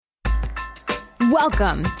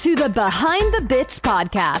Welcome to the Behind the Bits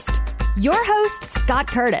podcast. Your host, Scott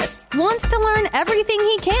Curtis, wants to learn everything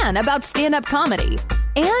he can about stand-up comedy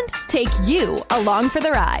and take you along for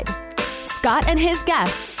the ride. Scott and his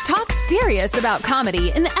guests talk serious about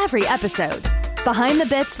comedy in every episode. Behind the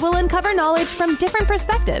Bits will uncover knowledge from different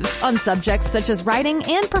perspectives on subjects such as writing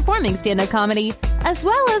and performing stand-up comedy, as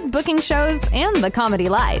well as booking shows and the comedy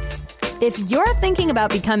life. If you're thinking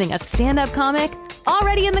about becoming a stand-up comic,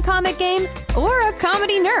 already in the comic game, or a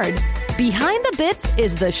comedy nerd, Behind the Bits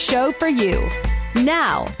is the show for you.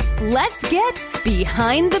 Now, let's get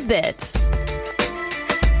Behind the Bits.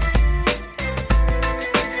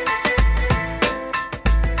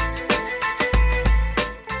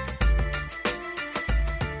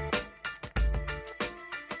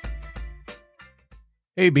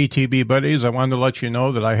 Hey, BTB buddies, I wanted to let you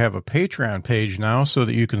know that I have a Patreon page now so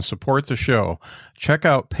that you can support the show. Check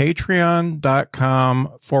out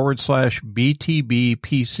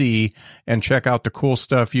patreon.com/BTBPC and check out the cool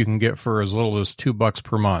stuff you can get for as little as $2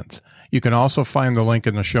 per month. You can also find the link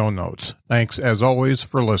in the show notes. Thanks, as always,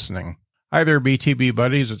 for listening. Hi there, BTB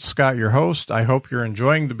buddies. It's Scott, your host. I hope you're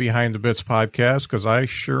enjoying the Behind the Bits podcast because I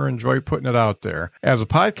sure enjoy putting it out there. As a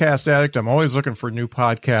podcast addict, I'm always looking for new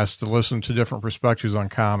podcasts to listen to different perspectives on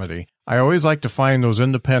comedy. I always like to find those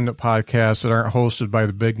independent podcasts that aren't hosted by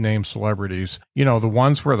the big name celebrities. You know, the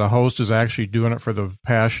ones where the host is actually doing it for the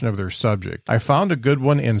passion of their subject. I found a good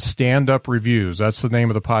one in Stand Up Reviews. That's the name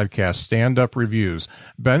of the podcast, Stand Up Reviews.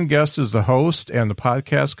 Ben Guest is the host, and the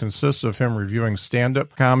podcast consists of him reviewing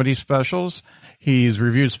stand-up comedy specials. He's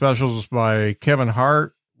reviewed specials by Kevin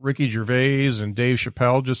Hart, Ricky Gervais, and Dave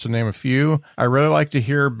Chappelle, just to name a few. I really like to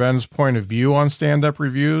hear Ben's point of view on stand-up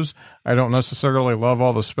reviews. I don't necessarily love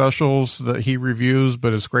all the specials that he reviews,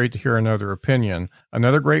 but it's great to hear another opinion.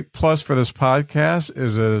 Another great plus for this podcast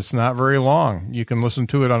is that it's not very long. You can listen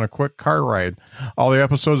to it on a quick car ride. All the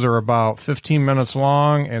episodes are about 15 minutes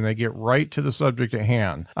long, and they get right to the subject at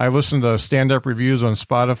hand. I listen to stand-up reviews on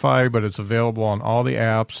Spotify, but it's available on all the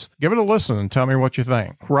apps. Give it a listen and tell me what you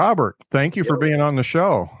think. Robert, thank you for being on the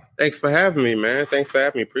show. Thanks for having me, man. Thanks for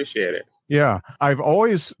having me. Appreciate it. Yeah, I've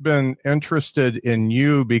always been interested in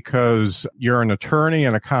you because you're an attorney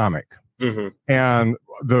and a comic. Mm-hmm. And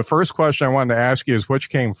the first question I wanted to ask you is, which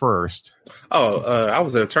came first? I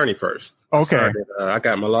was an attorney first. Okay. I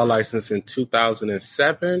got my law license in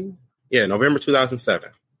 2007. Yeah, November 2007.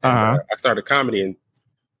 I started comedy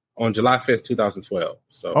on July 5th, 2012.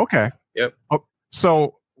 So okay. Yep. Oh,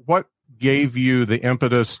 so what gave you the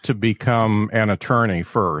impetus to become an attorney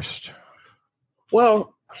first?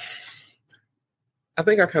 Well, I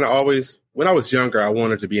think I kind of always, when I was younger, I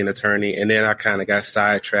wanted to be an attorney, and then I kind of got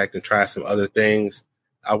sidetracked and tried some other things.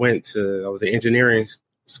 I was in engineering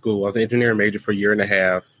school. I was an engineering major for a year and a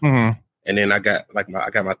half, and then I got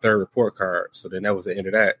my third report card. So then that was the end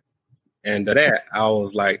of that. And that I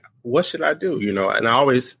was like, what should I do? You know, and I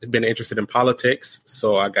always been interested in politics,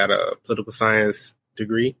 so I got a political science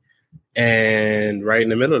degree. And right in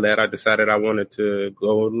the middle of that, I decided I wanted to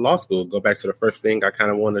go to law school, go back to the first thing I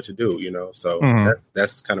kind of wanted to do, you know. So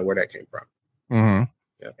that's kind of where that came from. Mm-hmm.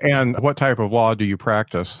 Yeah. And what type of law do you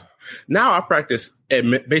practice? Now I practice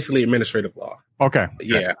basically administrative law. Okay.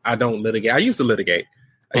 Yeah, I don't litigate. I used to litigate.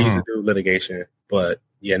 I used to do litigation, but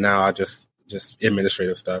yeah, now I just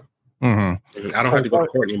administrative stuff. Mm-hmm. I don't have to go to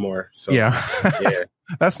court anymore. So yeah.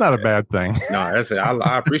 That's not a bad thing. No, that's it.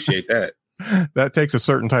 I appreciate that. That takes a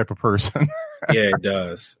certain type of person. Yeah, it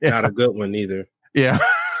does. Yeah. Not a good one either. Yeah.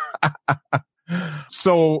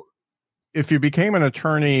 So if you became an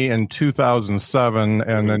attorney in 2007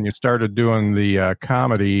 and then you started doing the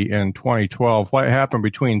comedy in 2012, what happened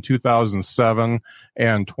between 2007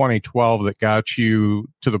 and 2012 that got you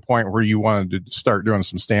to the point where you wanted to start doing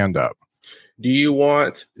some stand-up? Do you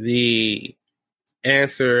want the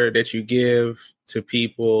answer that you give to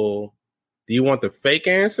people? Do you want the fake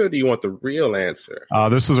answer? Or do you want the real answer?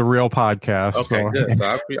 This is a real podcast. Okay, good.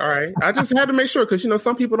 So all right. I just had to make sure because, you know,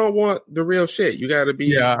 some people don't want the real shit. You got to be,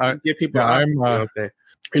 give people. Okay.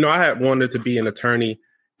 You know, I had wanted to be an attorney,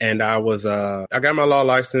 and I got my law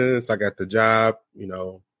license. I got the job, you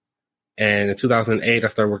know, and in 2008, I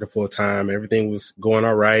started working full time. Everything was going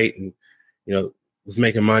all right, and, you know, was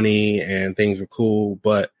making money and things were cool,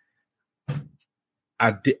 but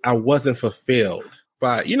I wasn't fulfilled.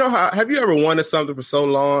 But you know, have you ever wanted something for so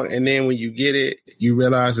long, and then when you get it, you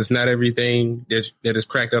realize it's not everything that it's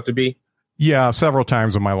cracked up to be? Yeah, several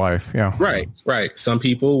times in my life. Yeah. Right. Some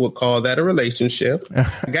people would call that a relationship.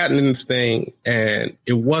 I got in this thing, and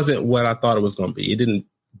it wasn't what I thought it was going to be. It didn't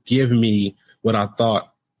give me what I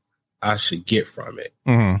thought I should get from it.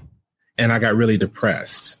 Mm-hmm. And I got really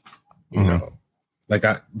depressed, you know.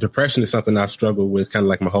 depression is something I struggled with kind of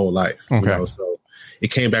like my whole life. Okay. You know, so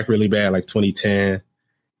it came back really bad, like 2010.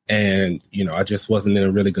 And, you know, I just wasn't in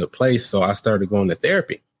a really good place. So I started going to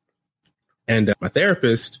therapy. And my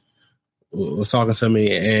therapist was talking to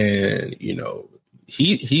me, and, you know,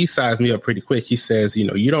 he sized me up pretty quick. He says, you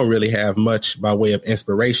know, you don't really have much by way of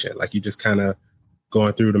inspiration. Like, you just kind of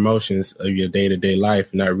going through the motions of your day-to-day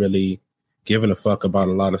life, not really giving a fuck about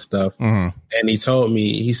a lot of stuff. Mm-hmm. And he told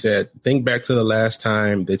me, he said, think back to the last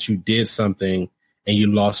time that you did something and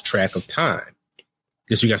you lost track of time.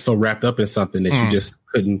 Because you got so wrapped up in something that you just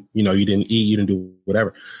couldn't, you know, you didn't eat, you didn't do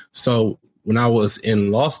whatever. So when I was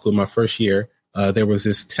in law school, my first year, there was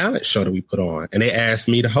this talent show that we put on, and they asked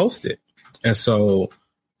me to host it. And so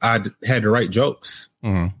I had to write jokes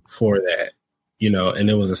for that, you know, and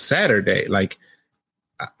it was a Saturday. Like,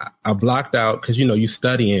 I blocked out, because, you know, you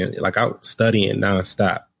studying, like I was studying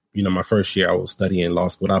nonstop. You know, my first year I was studying law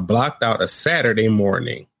school. I blocked out a Saturday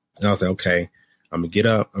morning, and I was like, okay, I'm going to get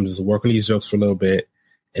up. I'm just working these jokes for a little bit,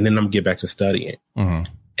 and then I'm going to get back to studying. And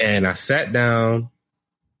I sat down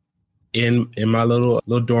in my little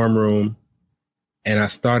dorm room, and I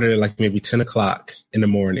started at like maybe 10 o'clock in the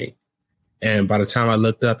morning. And by the time I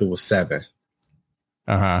looked up, it was 7.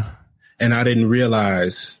 And I didn't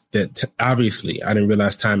realize that, obviously, I didn't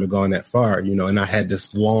realize time had gone that far, you know, and I had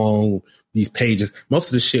these pages. Most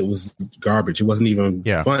of the shit was garbage. It wasn't even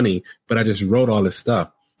funny, but I just wrote all this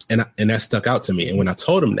stuff, and that stuck out to me. And when I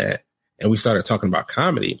told him that, and we started talking about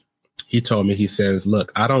comedy, he told me, he says,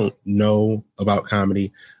 look, I don't know about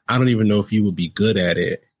comedy. I don't even know if you would be good at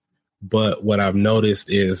it. But what I've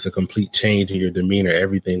noticed is a complete change in your demeanor.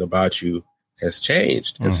 Everything about you has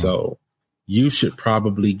changed. And so you should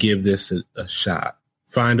probably give this a shot.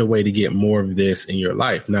 Find a way to get more of this in your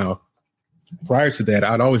life. Now, prior to that,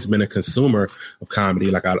 I'd always been a consumer of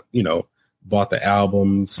comedy. Like, I, you know, bought the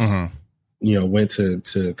albums, you know, went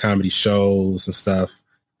to comedy shows and stuff.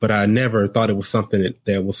 But I never thought it was something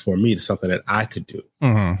that was for me, something that I could do.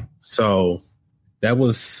 So that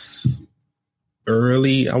was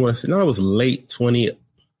early. I want to say, no, it was late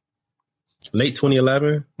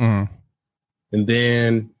 2011. And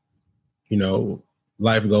then, you know,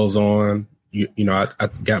 life goes on. You know, I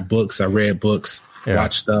got books. I read books,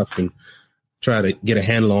 watched stuff, and try to get a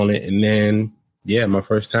handle on it. And then, my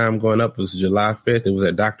first time going up was July 5th. It was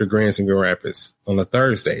at Dr. Grant's in Grand Rapids on a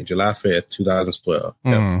Thursday, July 5th, 2012.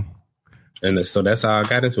 And so that's how I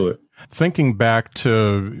got into it. Thinking back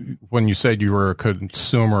to when you said you were a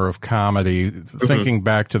consumer of comedy, thinking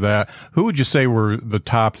back to that, who would you say were the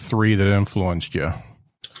top 3 that influenced you?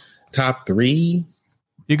 Top 3?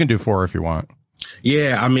 You can do 4 if you want.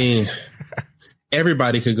 Yeah, I mean,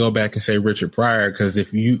 everybody could go back and say Richard Pryor, because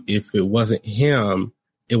if it wasn't him,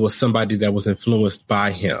 it was somebody that was influenced by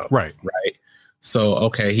him. Right. So,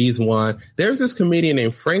 okay, he's one. There's this comedian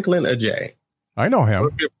named Franklin Ajay. I know him.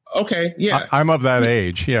 Okay, yeah. I'm of that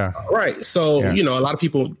age, yeah. Right. So, you know, a lot of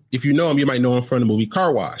people, if you know him, you might know him from the movie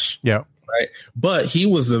Car Wash. Yeah. Right. But he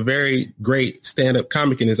was a very great stand-up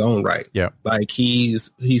comic in his own right. Yeah. Like, he's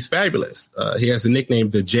fabulous. He has a nickname,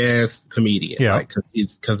 the Jazz Comedian. Yeah. Like,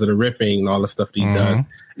 because of the riffing and all the stuff that he does.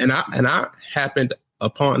 And I happened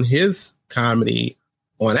upon his comedy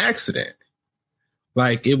on accident.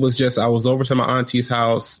 Like, it was just, I was over to my auntie's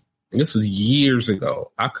house. This was years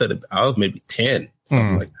ago. I was maybe 10,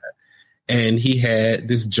 something like that. And he had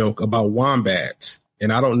this joke about wombats.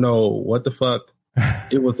 And I don't know what the fuck.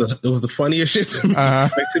 It was the funniest shit to me.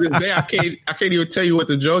 Like, to this day, I can't even tell you what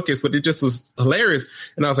the joke is, but it just was hilarious.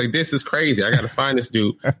 And I was like, this is crazy. I got to find this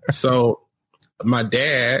dude. So my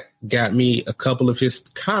dad got me a couple of his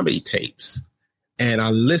comedy tapes. And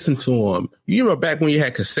I listened to them. You remember back when you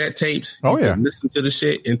had cassette tapes? You could listen to the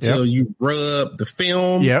shit until you rub the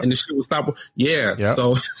film and the shit would stop. So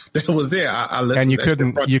that was it. I listened.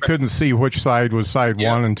 And you couldn't see which side was side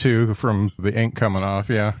 1 and 2 from the ink coming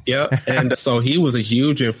off. And so he was a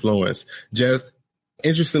huge influence. Just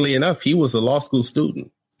interestingly enough, he was a law school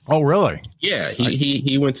student. Oh, really? Yeah.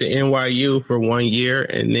 He went to NYU for 1 year,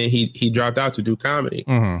 and then he dropped out to do comedy.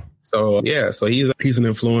 So so he's an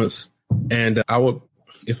influence. And I would,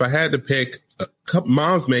 if I had to pick a couple,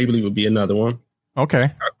 Mom's Mabley would be another one.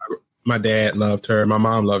 Okay. My dad loved her. My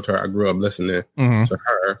mom loved her. I grew up listening to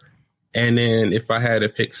her. And then if I had to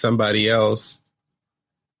pick somebody else,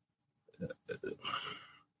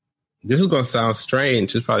 this is going to sound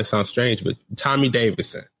strange. It probably sounds strange, but Tommy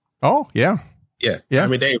Davidson. Oh, yeah. Yeah.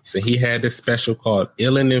 Tommy Davidson. He had this special called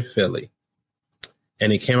Illin' in Philly.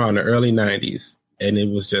 And it came out in the early 90s. And it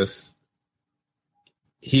was just,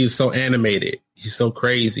 he was so animated. He's so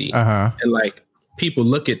crazy. And like, people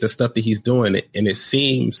look at the stuff that he's doing, and it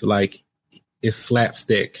seems like it's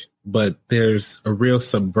slapstick. but there's a real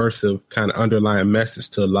subversive kind of underlying message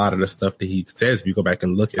to a lot of the stuff that he says. If you go back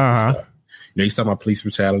and look at the stuff, he's talking about police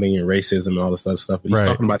brutality and racism and all this other stuff, but he's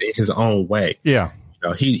talking about it in his own way. Yeah.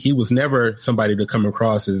 He was never somebody to come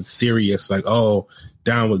across as serious, like, oh,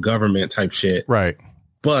 down with government type shit. Right.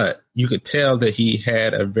 But you could tell that he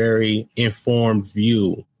had a very informed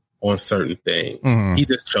view on certain things. Mm-hmm. He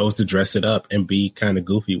just chose to dress it up and be kind of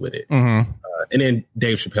goofy with it. Mm-hmm. And then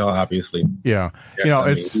Dave Chappelle, obviously. Yeah.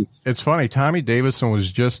 It's funny. Tommy Davidson was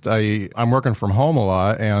just, I'm working from home a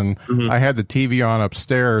lot, and I had the TV on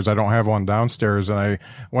upstairs. I don't have one downstairs. And I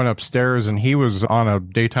went upstairs, and he was on a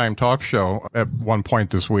daytime talk show at one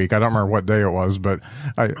point this week. I don't remember what day it was, but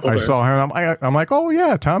I saw him. I'm like, oh,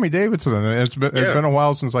 yeah, Tommy Davidson. And it's been a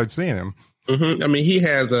while since I'd seen him. Mm-hmm. I mean, he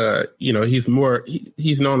has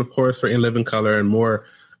he's known, of course, for In Living Color and more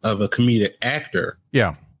of a comedic actor.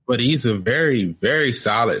 Yeah. But he's a very, very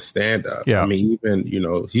solid stand-up. Yeah. I mean,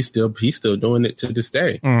 even, he's still doing it to this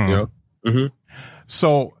day.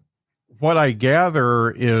 So what I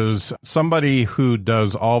gather is somebody who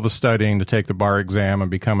does all the studying to take the bar exam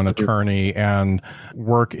and become an attorney and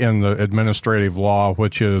work in the administrative law,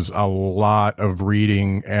 which is a lot of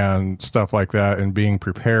reading and stuff like that and being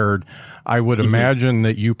prepared. I would imagine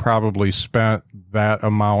that you probably spent that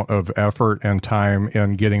amount of effort and time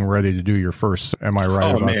in getting ready to do your first. Am I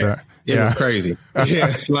right about that? It was crazy.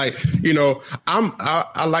 Yeah. Like,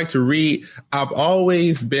 I like to read. I've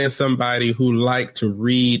always been somebody who liked to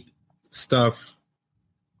read stuff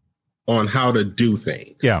on how to do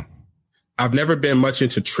things. Yeah. I've never been much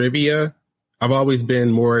into trivia. I've always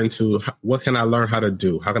been more into what can I learn how to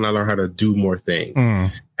do? How can I learn how to do more things?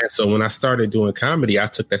 And so when I started doing comedy, I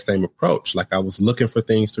took that same approach. Like I was looking for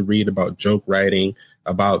things to read about joke writing,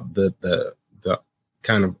 about the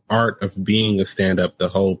kind of art of being a stand-up, the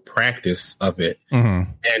whole practice of it. And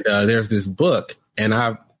there's this book, and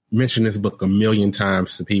I've mentioned this book a million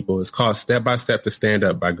times to people. It's called Step by Step to Stand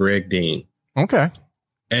Up by Greg Dean. Okay.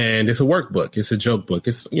 And it's a workbook. It's a joke book.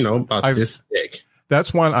 It's, about this thick.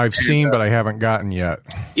 That's one I've seen, but I haven't gotten yet.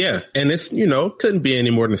 Yeah. And it's, couldn't be any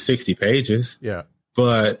more than 60 pages. Yeah.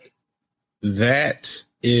 But that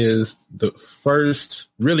is the first,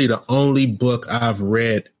 really the only book I've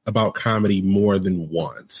read about comedy more than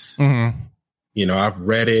once. I've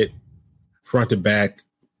read it front to back.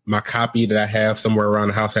 My copy that I have somewhere around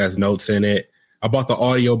the house has notes in it. I bought the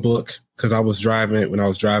audio book because I was driving. When I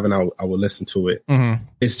was driving, I would listen to it.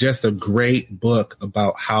 It's just a great book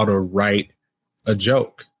about how to write a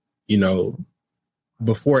joke.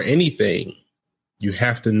 Before anything, you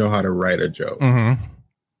have to know how to write a joke.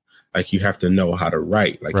 Like you have to know how to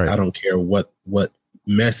write. Like, I don't care what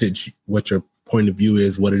message, what your point of view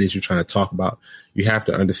is, what it is you're trying to talk about. You have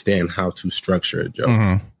to understand how to structure a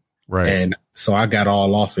joke. Right. And so I got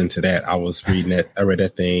all off into that. I was reading that. I read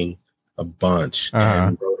that thing a bunch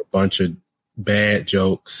and wrote a bunch of bad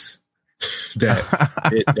jokes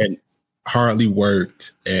that hardly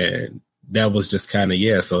worked. And that was just kind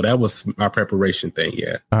of, so that was my preparation thing.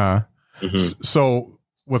 Yeah. So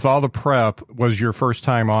with all the prep, was your first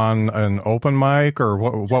time on an open mic, or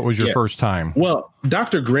what was your first time? Well,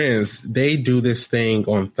 Dr. Grins, they do this thing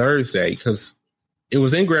on Thursday because it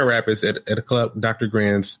was in Grand Rapids at a club, Dr.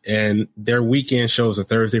 Grins, and their weekend shows are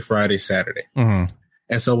Thursday, Friday, Saturday. And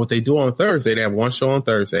so what they do on Thursday, they have one show on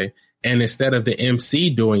Thursday, and instead of the MC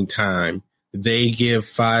doing time, they give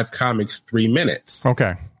 5 comics 3 minutes.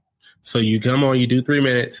 Okay. So you come on, you do 3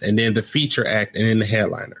 minutes, and then the feature act, and then the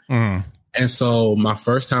headliner. And so my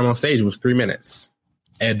first time on stage was 3 minutes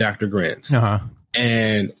at Dr. Grins.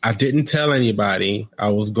 And I didn't tell anybody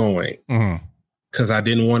I was going. Because I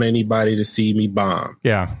didn't want anybody to see me bomb.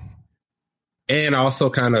 Yeah. And also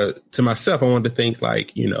kind of to myself, I wanted to think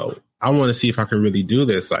like, I want to see if I can really do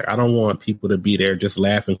this. Like, I don't want people to be there just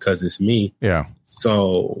laughing because it's me. Yeah.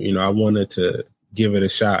 So, I wanted to give it a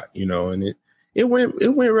shot, and it went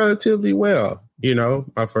relatively well,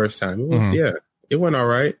 my first time. It was, it went all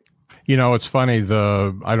right. It's funny,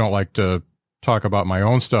 I don't like to talk about my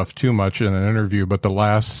own stuff too much in an interview, but the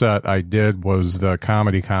last set I did was the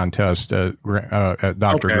comedy contest at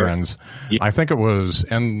Dr. Grins. Yeah. I think it was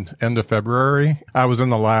end of February. I was in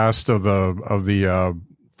the last of the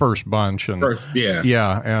first bunch, and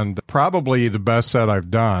and probably the best set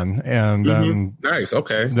I've done. And then nice,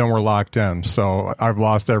 okay. Then we're locked in, so I've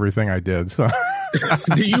lost everything I did. So,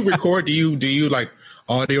 do you record? Do you like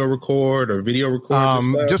audio record or video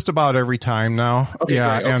record? Just about every time now. Okay,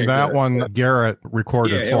 and that one Garrett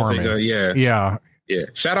recorded for me. Yeah.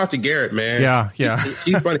 Shout out to Garrett, man. Yeah.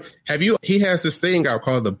 He's funny. He has this thing out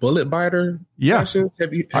called the Bullet Biter sessions.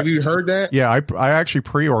 Have you heard that? Yeah, I actually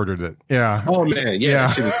pre-ordered it. Yeah. Oh man, yeah.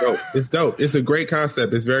 That shit is dope. It's dope. It's a great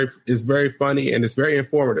concept. It's very funny and it's very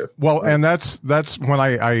informative. Well, and that's when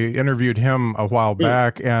I interviewed him a while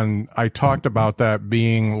back, and I talked about that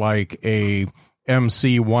being like a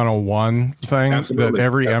MC 101 thing. Absolutely. That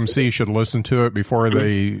every MC should listen to it before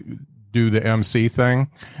they do the MC thing.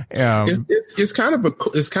 It's kind of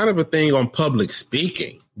a thing on public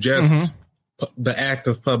speaking, just the act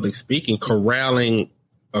of public speaking, corralling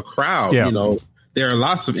a crowd. Yeah. You know, there are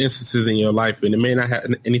lots of instances in your life, and it may not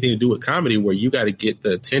have anything to do with comedy, where you got to get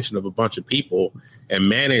the attention of a bunch of people and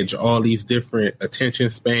manage all these different attention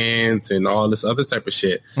spans and all this other type of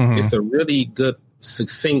shit. It's a really good,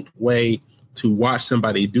 succinct way to watch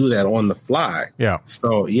somebody do that on the fly. Yeah.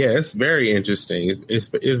 So yeah, it's very interesting. It's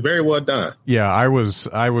very well done. Yeah, I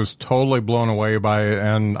was totally blown away by it,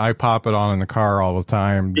 and I pop it on in the car all the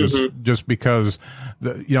time, just because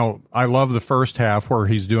I love the first half where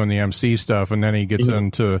he's doing the MC stuff, and then he gets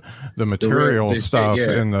into the material stuff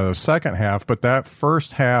in the second half. But that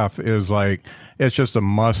first half is like, it's just a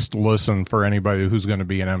must listen for anybody who's going to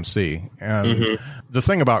be an MC. And the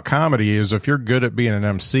thing about comedy is, if you're good at being an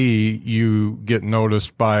MC, you get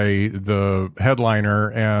noticed by the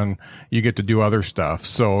headliner and you get to do other stuff.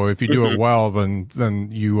 So if you do it well, then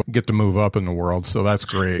you get to move up in the world. So that's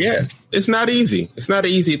great. Yeah. It's not easy. It's not an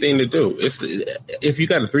easy thing to do. If you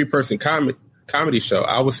got a 3-person comedy show,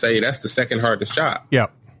 I would say that's the second hardest job.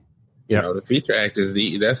 Yep. You know, the feature act that's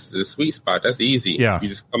the sweet spot. That's easy. Yeah. You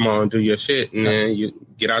just come on, do your shit, and then you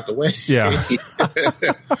get out the way. Yeah.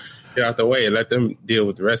 Get out the way and let them deal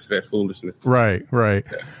with the rest of that foolishness. Right. Yeah.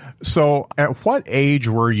 So at what age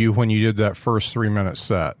were you when you did that first 3-minute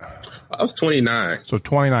set? I was 29. So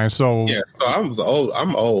 29. So yeah. So I was old.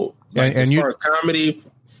 I'm old. Like, and as far as comedy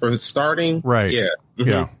for starting. Right. Yeah.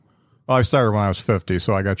 Yeah. Well, I started when I was 50,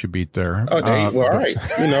 so I got you beat there. Oh, well, all right.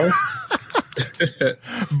 You know.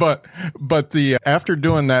 but after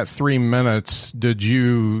doing that 3 minutes, did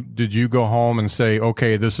you go home and say,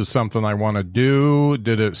 okay, this is something I want to do?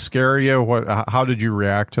 Did it scare you? How did you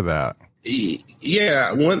react to that?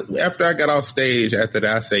 Yeah. After I got off stage, after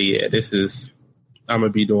that, I say, yeah, I'm going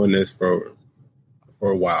to be doing this for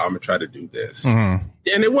a while. I'm going to try to do this. And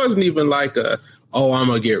it wasn't even like I'm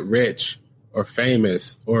going to get rich or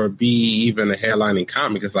famous or be even a headlining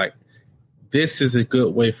comic. It's like, this is a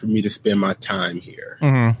good way for me to spend my time here.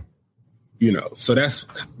 You know, so that's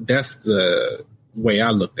the way I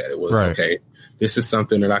looked at it was, okay, this is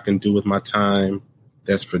something that I can do with my time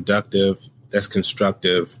that's productive, that's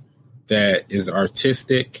constructive, that is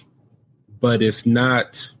artistic, but it's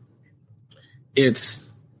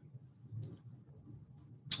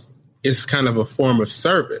kind of a form of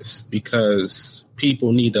service because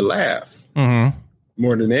people need to laugh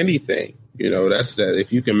more than anything. You know, that's that.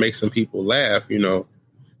 If you can make some people laugh, you know,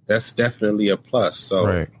 that's definitely a plus. So,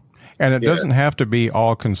 right. And it doesn't have to be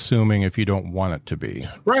all consuming if you don't want it to be.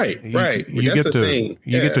 Right. You get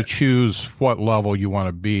to choose what level you want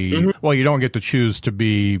to be. Well, you don't get to choose to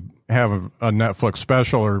have a Netflix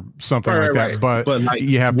special or something like that, but like,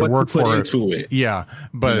 you have to work for it. Yeah.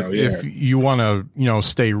 But if you want to,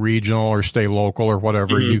 stay regional or stay local or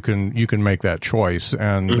whatever, you can make that choice,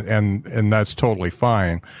 and that's totally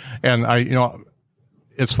fine. And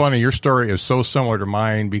it's funny, your story is so similar to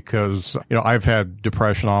mine because, I've had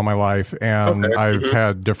depression all my life, and I've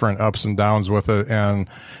had different ups and downs with it. And,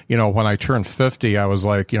 when I turned 50, I was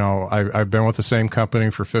like, I've been with the same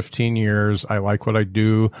company for 15 years. I like what I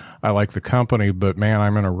do. I like the company, but man,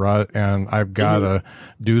 I'm in a rut and I've got to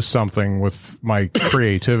do something with my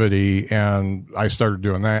creativity. And I started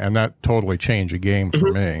doing that, and that totally changed the game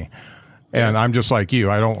for me. And I'm just like you.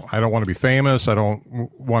 I don't want to be famous. I don't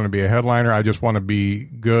want to be a headliner. I just want to be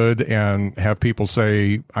good and have people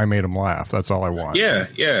say I made them laugh. That's all I want. Yeah.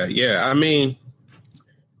 I mean,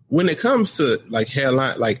 when it comes to like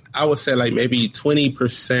headline, like I would say like maybe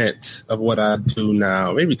 20% of what I do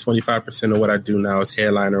now, maybe 25% of what I do now is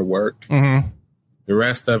headliner work. The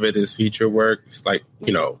rest of it is feature work. It's like,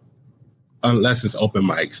 unless it's open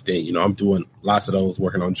mics, then, I'm doing lots of those,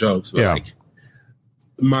 working on jokes. But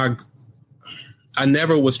I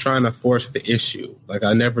never was trying to force the issue. Like,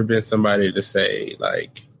 I never been somebody to say,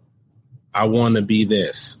 like, I want to be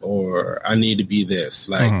this or I need to be this.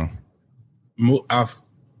 Like, I've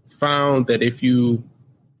found that if you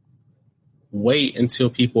wait until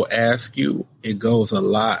people ask you, it goes a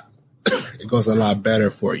lot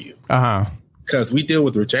better for you. Because we deal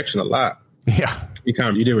with rejection a lot. Yeah. You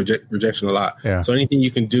deal with rejection a lot. Yeah. So anything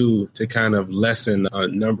you can do to kind of lessen a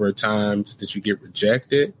number of times that you get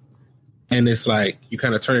rejected, And it's like you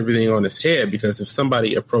kind of turn everything on its head, because if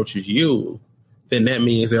somebody approaches you, then that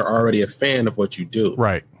means they're already a fan of what you do.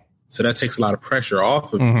 Right. So that takes a lot of pressure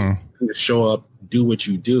off of you to show up, do what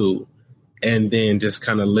you do, and then just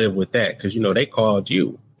kind of live with that, because, they called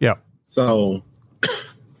you. Yeah. So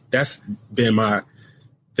that's been my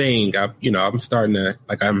thing. I'm starting to,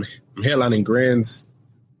 I'm headlining Grins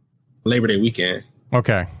Labor Day weekend.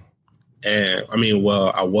 Okay. And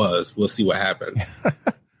I was. We'll see what happens.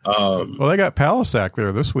 Well, they got Palisac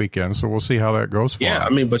there this weekend, so we'll see how that goes for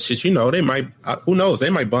them. But shit, they might, who knows? They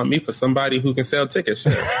might bump me for somebody who can sell tickets.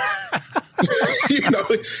 Shit.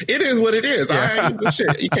 It is what it is. Yeah. All right,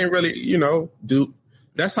 shit, you can't really, do.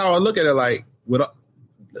 That's how I look at it. Like,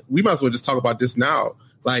 we might as well just talk about this now.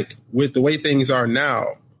 Like, with the way things are now,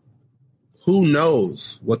 who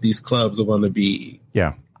knows what these clubs are going to be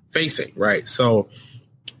facing, right? So,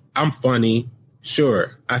 I'm funny.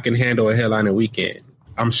 Sure, I can handle a headlining weekend.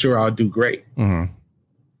 I'm sure I'll do great. Mm-hmm.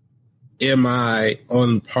 Am I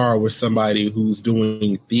on par with somebody who's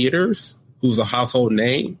doing theaters, who's a household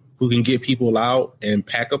name, who can get people out and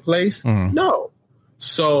pack a place? Mm-hmm. No.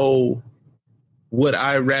 So would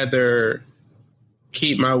I rather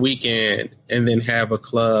keep my weekend and then have a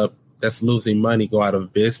club that's losing money go out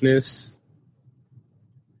of business?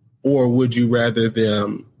 Or would you rather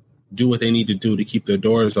them do what they need to do to keep their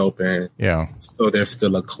doors open? Yeah. So they're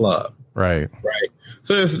still a club. Right.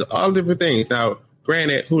 So there's all different things. Now,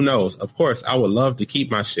 granted, who knows? Of course, I would love to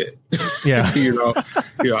keep my shit. Yeah.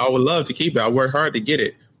 I would love to keep it. I work hard to get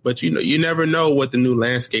it. But, you never know what the new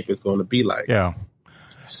landscape is going to be like. Yeah.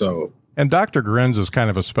 So. And Dr. Grins is kind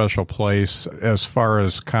of a special place as far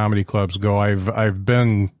as comedy clubs go. I've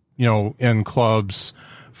been, in clubs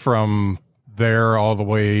from there all the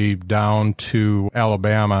way down to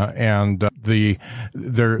Alabama, and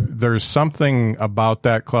there's something about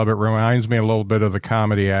that club. It reminds me a little bit of the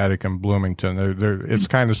Comedy Attic in Bloomington. It's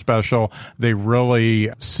kind of special. They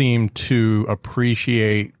really seem to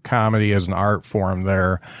appreciate comedy as an art form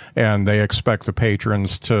there, and they expect the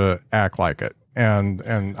patrons to act like it, and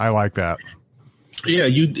I like that. Yeah,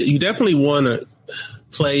 you definitely want to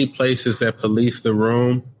play places that police the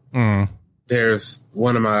room. There's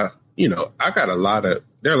one of my there are a lot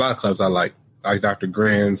of clubs I like Dr.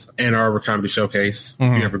 Grins, Ann Arbor Comedy Showcase.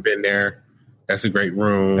 If you've ever been there, that's a great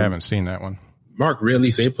room. I haven't seen that one. Mark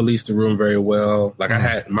Ridley's, they policed the room very well. Like I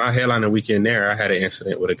had my headliner weekend there, I had an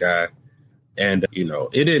incident with a guy, and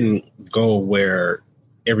it didn't go where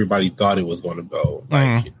everybody thought it was going to go.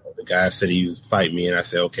 Like the guy said he would fight me, and I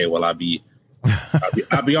said, okay, well I'll be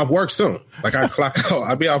off work soon. Like I clock out,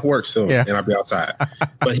 I'll be off work soon, and I'll be outside.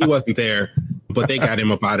 But he wasn't there. But they got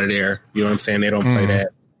him up out of there. You know what I'm saying? They don't play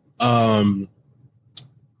that.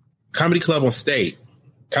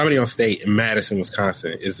 Comedy on State in Madison,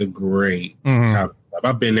 Wisconsin is a great comedy club.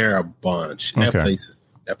 I've been there a bunch. Okay.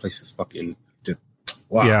 That place is fucking just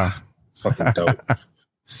wow. Yeah. Fucking dope.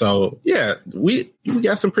 So yeah, we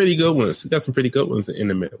got some pretty good ones. We got some pretty good ones in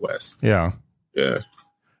the Midwest. Yeah. Yeah.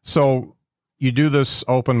 So you do this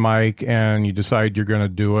open mic and you decide you're going to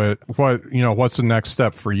do it. What's the next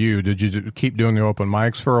step for you? Did you keep doing the open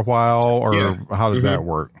mics for a while, or how did that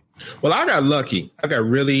work? Well, I got lucky. I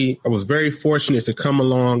was very fortunate to come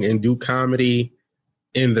along and do comedy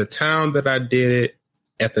in the town that I did it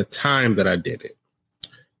at the time that I did it.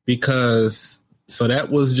 So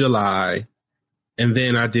that was July. And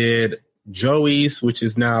then I did Joey's, which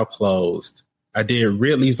is now closed. I did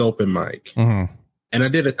Ridley's open mic. And I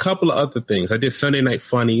did a couple of other things. I did Sunday Night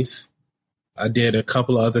Funnies. I did a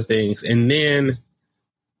couple of other things. And then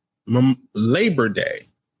Labor Day,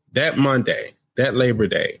 that Labor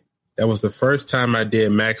Day, that was the first time I did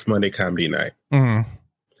Max Monday Comedy Night. And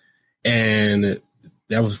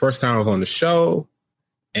that was the first time I was on the show.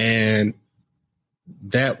 And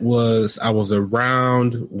I was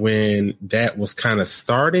around when that was kind of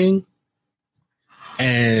starting.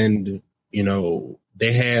 And,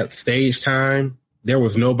 they had stage time. There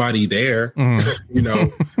was nobody there,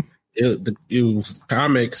 it was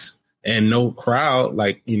comics and no crowd,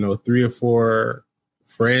 like, 3 or 4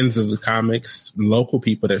 friends of the comics, local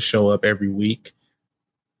people that show up every week.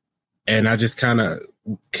 And I just kind of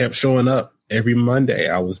kept showing up every Monday.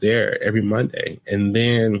 I was there every Monday. And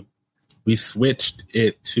then we switched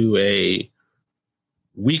it to a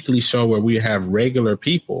weekly show where we have regular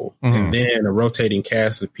people and then a rotating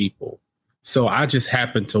cast of people. So I just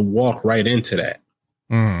happened to walk right into that.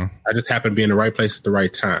 I just happened to be in the right place at the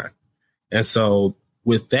right time. And so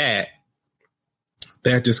with that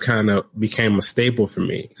just kind of became a staple for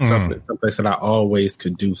me, someplace that I always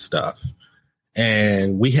could do stuff.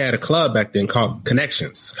 And we had a club back then called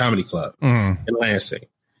Connections Comedy Club in Lansing.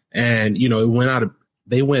 And, it went out of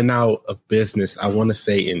they went out of business, I want to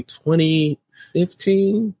say in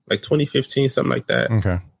 2015, like 2015, something like that.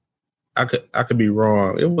 Okay. I could be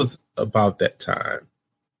wrong. It was about that time,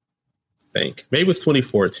 I think. Maybe it was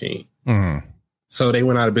 2014. Mm-hmm. So they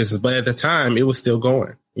went out of business. But at the time, it was still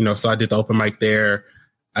going. You know, so I did the open mic there.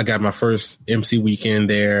 I got my first MC weekend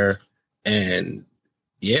there. And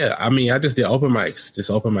yeah, I mean, I just did open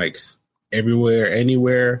mics everywhere,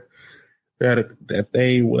 anywhere that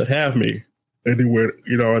they would have me. Anywhere,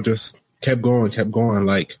 you know, I just kept going.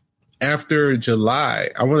 Like after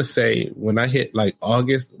July, I want to say when I hit like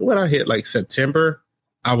August, when I hit like September,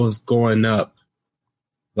 I was going up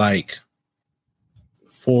like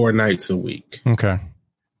 4 nights a week. Okay.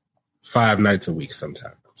 5 nights a week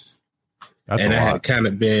sometimes. That's and a I lot. had kind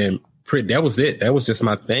of been pretty, that was it. That was just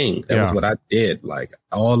my thing. That was what I did. Like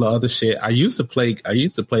all the other shit. I used to play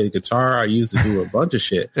the guitar. I used to do a bunch of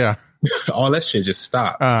shit. Yeah. All that shit just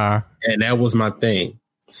stopped. And that was my thing.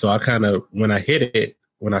 So I kind of, when I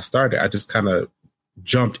started, I just kind of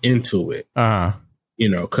jumped into it, you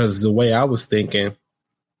know, because the way I was thinking,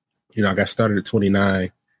 you know, I got started at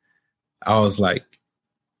 29. I was like,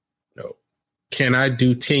 you know, can I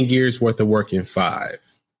do 10 years worth of work in 5?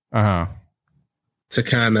 To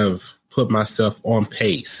kind of put myself on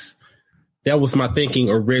pace. That was my thinking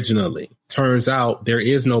originally. Turns out there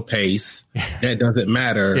is no pace. That doesn't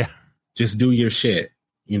matter. Yeah. Just do your shit.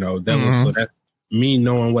 You know, so that's me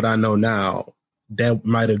knowing what I know now. That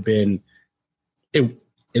might have been it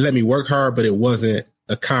let me work hard, but it wasn't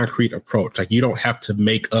a concrete approach. Like you don't have to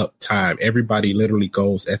make up time. Everybody literally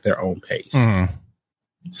goes at their own pace.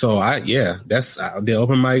 So that's the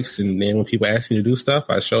open mics. And then when people asked me to do stuff,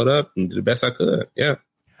 I showed up and did the best I could. Yeah.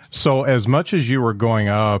 So as much as you were going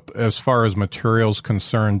up, as far as materials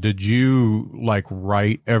concerned, did you like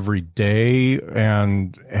write every day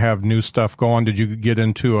and have new stuff going? Did you get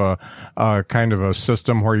into a kind of a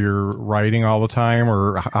system where you're writing all the time,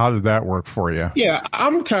 or how did that work for you? Yeah,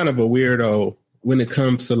 I'm kind of a weirdo when it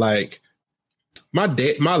comes to like my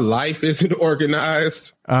life isn't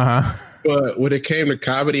organized. But when it came to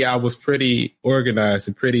comedy, I was pretty organized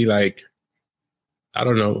and pretty like, I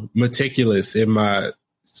don't know, meticulous in my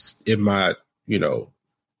you know,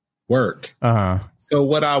 work. So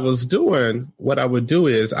what I would do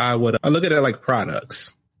is I look at it like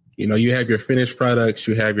products. You know, you have your finished products,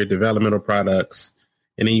 you have your developmental products,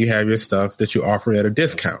 and then you have your stuff that you offer at a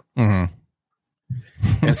discount. And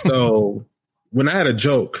so when I had a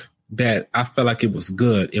joke that I felt like it was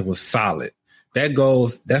good, it was solid,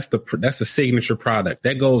 that's the signature product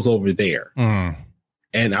that goes over there.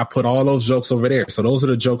 And I put all those jokes over there. So those are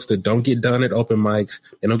the jokes that don't get done at open mics.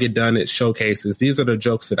 They don't get done at showcases. These are the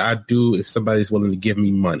jokes that I do if somebody's willing to give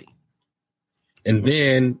me money. And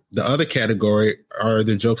then the other category are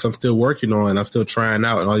the jokes I'm still working on. I'm still trying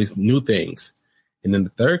out and all these new things. And then the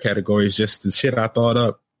third category is just the shit I thought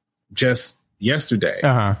up just yesterday.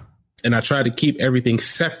 And I try to keep everything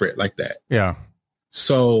separate like that. Yeah.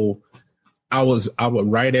 So I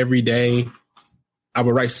would write every day. I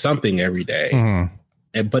would write something every day.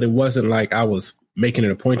 But it wasn't like I was making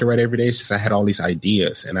it a point to write every day. It's just I had all these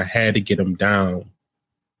ideas and I had to get them down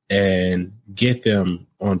and get them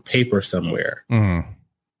on paper somewhere.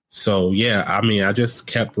 So, yeah, I mean, I just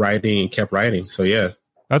kept writing. So, yeah.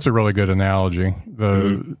 That's a really good analogy.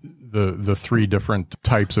 The 3 different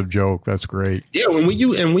types of joke. That's great. Yeah. When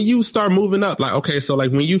you start moving up, like, okay, so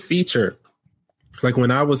like when you feature, like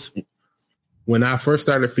when I first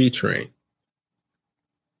started featuring,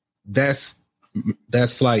 that's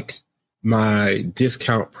like my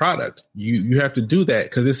discount product. You have to do that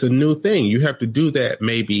because it's a new thing. You have to do that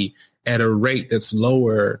maybe at a rate that's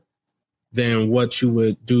lower than what you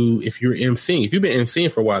would do if you're emceeing. If you've been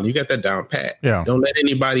emceeing for a while, you got that down pat. Yeah. Don't let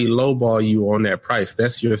anybody lowball you on that price.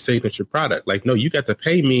 That's your signature product. Like, no, you got to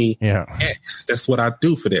pay me X. That's what I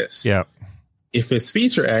do for this. Yeah. If it's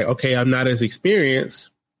feature act, okay, I'm not as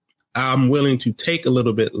experienced. I'm willing to take a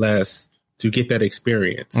little bit less to get that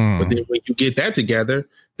experience. But then when you get that together,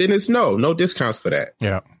 then it's no discounts for that.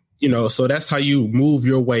 Yeah. You know, so that's how you move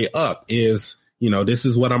your way up is, you know, this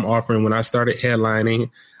is what I'm offering. When I started headlining,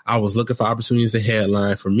 I was looking for opportunities to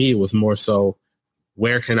headline. For me, it was more so,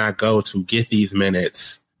 where can I go to get these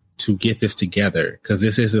minutes to get this together? Because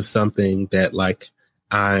this isn't something that like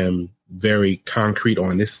I'm very concrete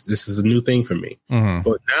on. This is a new thing for me.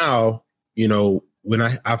 But now, you know, when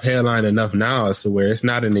I've headlined enough now as to where this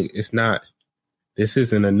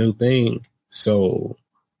isn't a new thing. So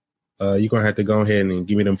you're going to have to go ahead and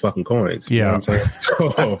give me them fucking coins. You know what I'm saying?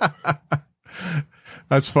 So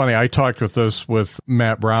That's funny. I talked with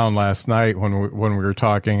Matt Brown last night when we were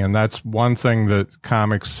talking, and that's one thing that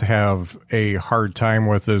comics have a hard time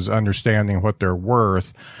with is understanding what they're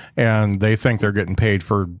worth. And they think they're getting paid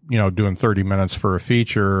for, doing 30 minutes for a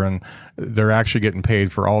feature, and they're actually getting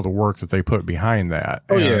paid for all the work that they put behind that.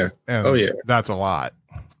 And that's a lot.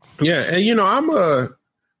 Yeah. And,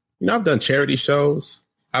 I've done charity shows.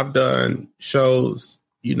 I've done shows,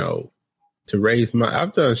 to raise money.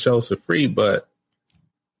 I've done shows for free, but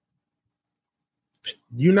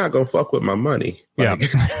you're not going to fuck with my money. You're going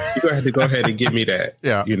to have to go ahead and give me that.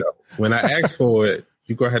 Yeah. When I ask for it,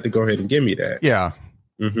 you're going to have to go ahead and give me that. Yeah.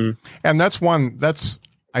 Mm-hmm. And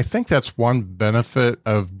I think that's one benefit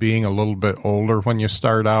of being a little bit older when you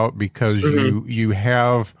start out, because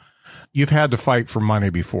you've had to fight for money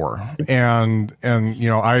before. And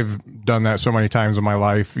I've done that so many times in my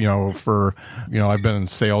life, I've been in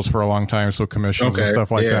sales for a long time. So commissions and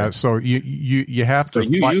stuff like that. So you have to,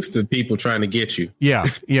 you used to people trying to get you. Yeah.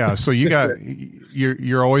 Yeah. So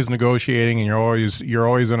you're always negotiating, and you're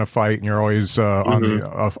always in a fight, and you're always on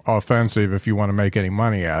the offensive if you want to make any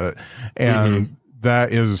money at it. And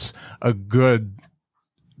that's a good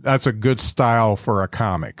style for a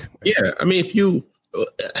comic. Yeah. I mean,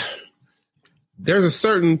 there's a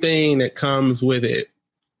certain thing that comes with it.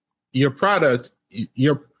 Your product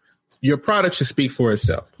should speak for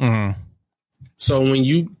itself. Mm-hmm. So when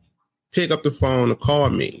you pick up the phone and call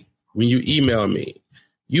me, when you email me,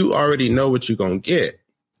 you already know what you're going to get,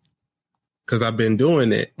 because I've been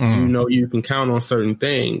doing it. Mm-hmm. You can count on certain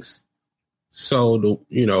things. So,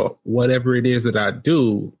 whatever it is that I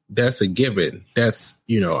do, that's a given. That's,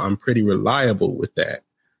 I'm pretty reliable with that.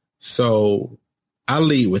 So I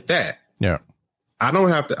lead with that. Yeah.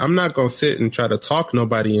 I'm not going to sit and try to talk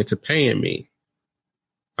nobody into paying me.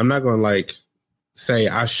 I'm not going to say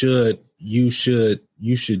you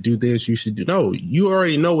should do this. You should do. No, you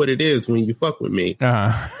already know what it is when you fuck with me.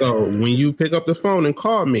 Uh-huh. So when you pick up the phone and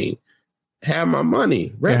call me, have my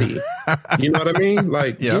money ready. Yeah. You know what I mean?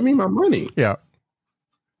 Give me my money. Yeah.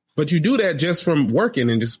 But you do that just from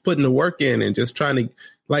working and just putting the work in and just trying to,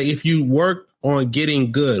 if you work on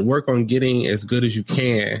getting good, work on getting as good as you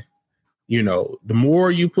can. The more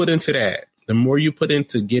you put into that, the more you put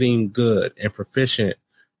into getting good and proficient,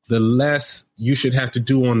 the less you should have to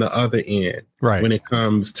do on the other end. Right. When it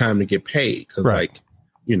comes time to get paid. Because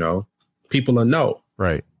people will know.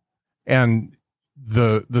 Right. And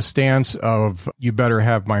the stance of you better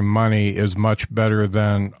have my money is much better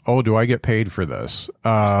than, do I get paid for this?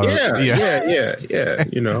 Yeah.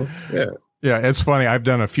 Yeah, it's funny. I've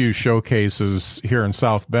done a few showcases here in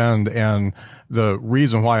South Bend, and the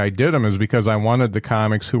reason why I did them is because I wanted the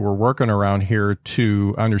comics who were working around here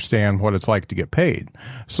to understand what it's like to get paid.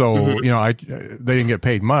 So, they didn't get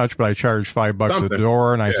paid much, but I charged $5 a the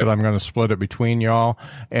door, and I said, I'm going to split it between y'all.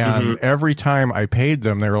 And every time I paid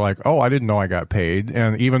them, they were like, I didn't know I got paid.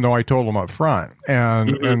 And even though I told them up front,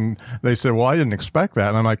 and they said, well, I didn't expect that.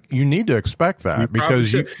 And I'm like, you need to expect that,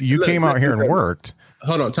 because you came out here and worked.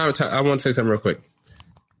 Hold on, time. I want to say something real quick.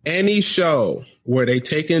 Any show where they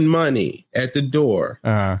taking money at the door,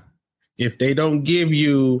 if they don't give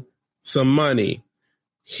you some money,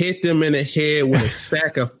 hit them in the head with a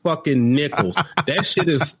sack of fucking nickels. That shit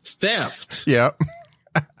is theft. Yep.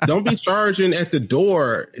 Don't be charging at the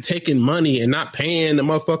door, taking money and not paying the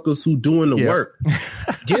motherfuckers who doing the work.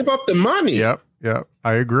 Give up the money. Yep.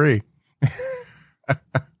 I agree.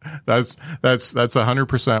 That's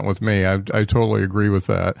 100% with me. I totally agree with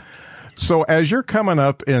that. So as you're coming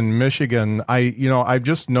up in Michigan, I've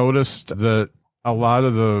just noticed that a lot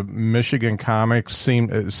of the Michigan comics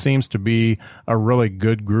seems to be a really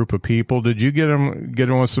good group of people. Did you get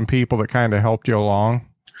in with some people that kind of helped you along?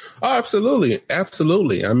 Oh, absolutely.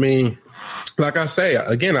 Absolutely. I mean, like I say,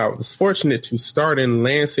 again, I was fortunate to start in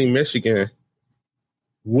Lansing, Michigan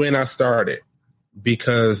when I started,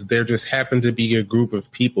 because there just happened to be a group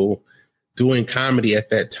of people doing comedy at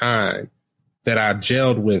that time that I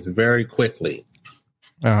gelled with very quickly.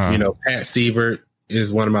 Uh-huh. Pat Sievert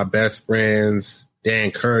is one of my best friends.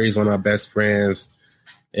 Dan Curry is one of my best friends.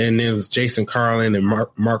 And then it was Jason Carlin and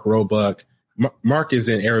Mark Roebuck. Mark is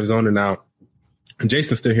in Arizona now. And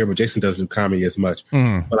Jason's still here, but Jason doesn't do comedy as much.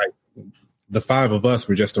 Mm. But the five of us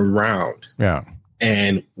were just around. Yeah.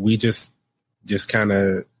 And we just kind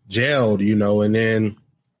of gelled, and then,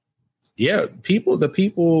 the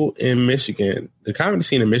people in Michigan, the comedy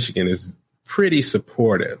scene in Michigan is pretty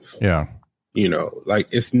supportive. Yeah.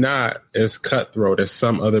 It's not as cutthroat as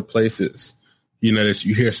some other places, that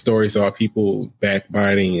you hear stories about people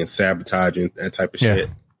backbiting and sabotaging, that type of shit.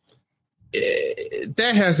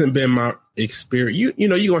 That hasn't been my experience. You're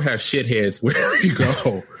going to have shitheads wherever you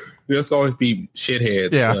go. There's always be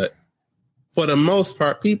shitheads, but for the most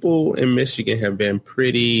part, people in Michigan have been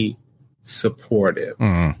pretty supportive,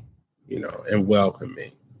 you know, and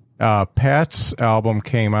welcoming. Pat's album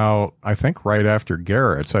came out, I think, right after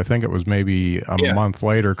Garrett's. I think it was maybe a month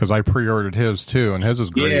later because I pre-ordered his too, and his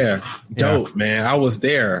is great. Yeah, dope, man. I was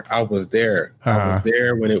there. I was there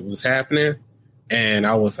when it was happening, and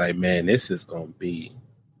I was like, man, this is gonna be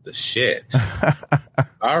the shit. I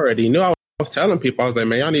already knew. I was telling people, I was like,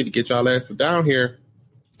 man, y'all need to get y'all asses down here.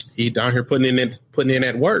 He down here putting in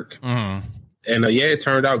that work, and it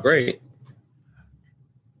turned out great.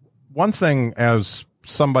 One thing, as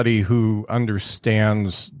somebody who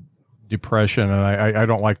understands depression, and I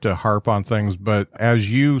don't like to harp on things, but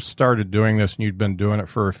as you started doing this and you'd been doing it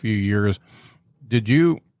for a few years, did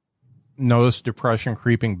you notice depression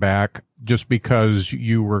creeping back just because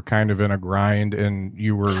you were kind of in a grind and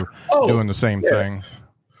you were doing the same thing?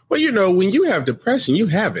 Well, you know, when you have depression, you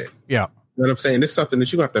have it. Yeah. You know what I'm saying? It's something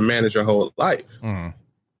that you have to manage your whole life.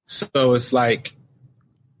 So it's like,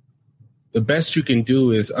 the best you can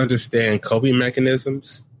do is understand coping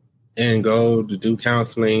mechanisms and go to do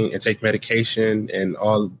counseling and take medication and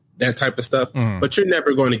all that type of stuff. But you're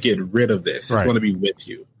never going to get rid of this. It's going to be with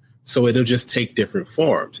you. So it'll just take different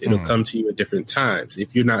forms. It'll come to you at different times.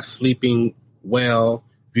 If you're not sleeping well,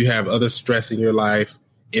 if you have other stress in your life,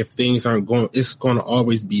 if things aren't going, it's going to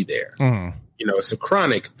always be there. You know, it's a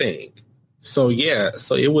chronic thing. So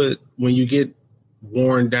it would, when you get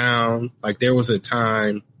worn down, like there was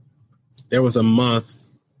a month,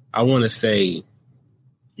 I want to say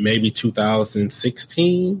maybe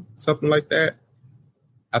 2016, something like that.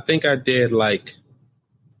 I think I did like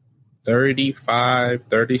 35,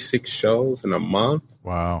 36 shows in a month.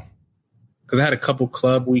 Wow. Because I had a couple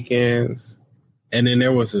club weekends. And then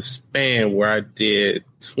there was a span where I did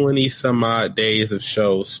 20 some odd days of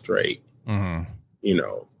shows straight, you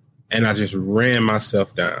know, and I just ran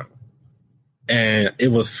myself down. And it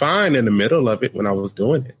was fine in the middle of it when I was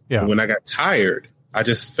doing it. Yeah. But when I got tired, I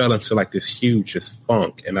just fell into like this huge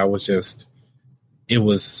funk. And I was just, it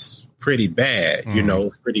was pretty bad, you know, it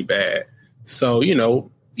was pretty bad. So, you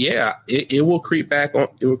know, it will creep back on.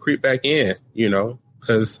 It will creep back in, you know,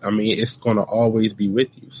 because, I mean, it's going to always be with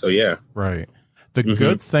you. So, yeah. Right. The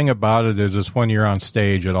good thing about it is when you're on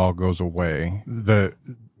stage, it all goes away. The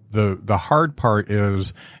hard part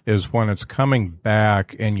is when it's coming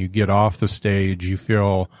back and you get off the stage, you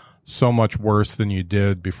feel so much worse than you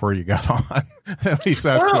did before you got on. At least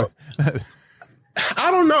that's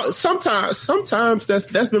I don't know. Sometimes that's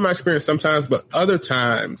been my experience sometimes, but other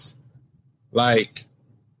times, like,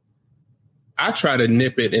 I try to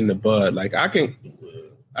nip it in the bud. Like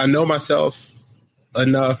I know myself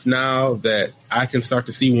enough now that I can start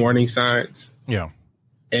to see warning signs. Yeah.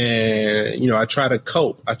 And, you know, I try to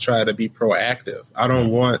cope. I try to be proactive. I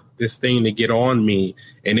don't want this thing to get on me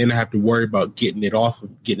and then I have to worry about getting it off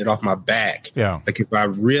my back. Yeah. Like if I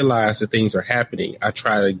realize that things are happening, I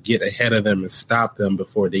try to get ahead of them and stop them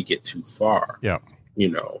before they get too far. Yeah. You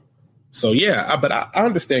know, so but I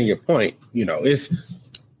understand your point. You know,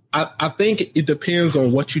 I think it depends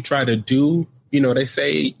on what you try to do. You know, they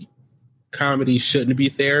say comedy shouldn't be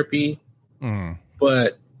therapy,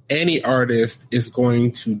 but any artist is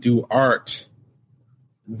going to do art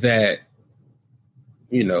that,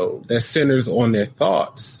 you know, that centers on their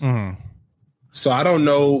thoughts. So I don't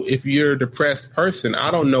know if you're a depressed person.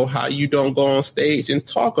 I don't know how you don't go on stage and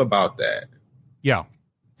talk about that. Yeah.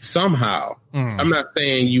 Somehow. I'm not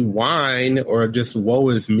saying you whine or just woe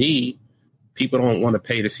is me. People don't want to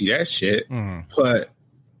pay to see that shit. But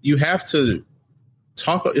you have to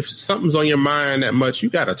talk. If something's on your mind that much, you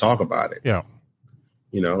got to talk about it. Yeah.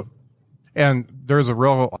 You know, and there's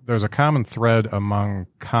a common thread among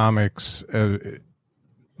comics.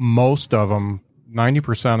 Most of them,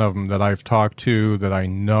 90% of them that I've talked to that I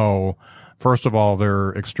know, first of all,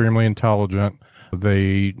 they're extremely intelligent.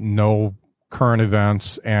 They know current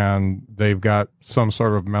events and they've got some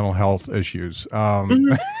sort of mental health issues.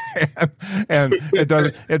 And it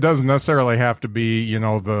doesn't necessarily have to be, you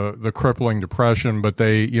know, the crippling depression, but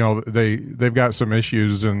they've got some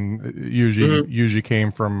issues and usually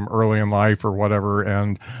came from early in life or whatever.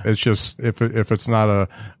 And it's just, if it's not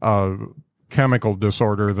a chemical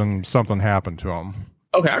disorder, then something happened to them.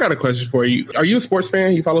 Okay. I got a question for you. Are you a sports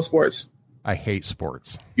fan? You follow sports? I hate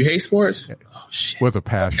sports. You hate sports? Oh, shit. With a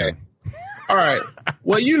passion. Okay. All right.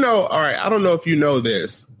 Well, you know, all right. I don't know if you know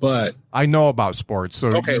this, but I know about sports. So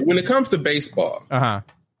okay, when it comes to baseball,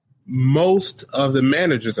 most of the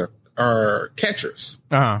managers are catchers.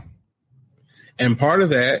 And part of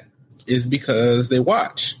that is because they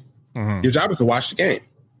watch. Your job is to watch the game.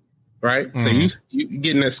 right? So you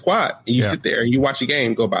get in that squat and you sit there and you watch a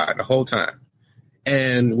game go by the whole time.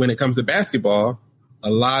 And when it comes to basketball, a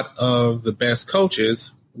lot of the best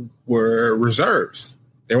coaches were reserves.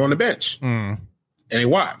 They were on the bench and they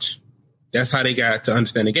watch. That's how they got to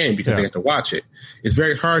understand the game, because they had to watch it. It's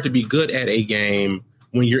very hard to be good at a game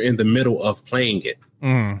when you're in the middle of playing it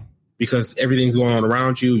because everything's going on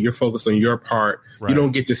around you. You're focused on your part. Right. You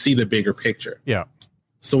don't get to see the bigger picture. Yeah.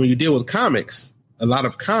 So when you deal with comics, a lot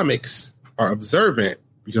of comics are observant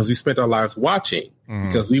because we spent our lives watching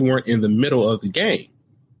because we weren't in the middle of the game.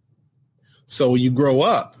 So when you grow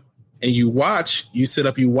up and you watch, you sit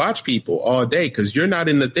up, you watch people all day because you're not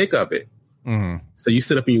in the thick of it. So you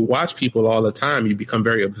sit up and you watch people all the time. You become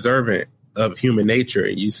very observant of human nature,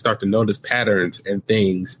 and you start to notice patterns and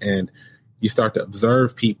things, and you start to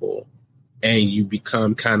observe people, and you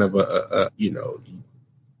become kind of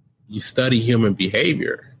you study human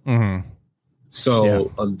behavior.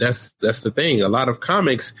 So that's the thing. A lot of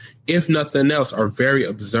comics, if nothing else, are very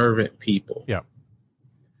observant people. Yeah.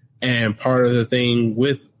 And part of the thing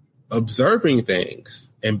with observing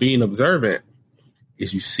things and being observant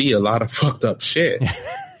is you see a lot of fucked up shit.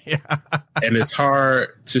 And it's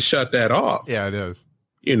hard to shut that off. Yeah, it is.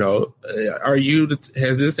 You know,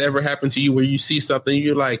 has this ever happened to you where you see something,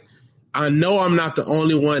 you're like, I know I'm not the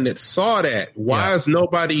only one that saw that. Why is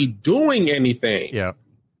nobody doing anything? Yeah.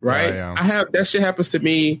 Right. I have, that shit happens to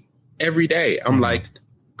me every day. I'm like,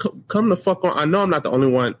 come the fuck on. I know I'm not the only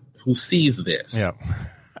one who sees this. Yeah.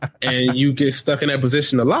 And you get stuck in that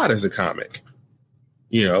position a lot as a comic,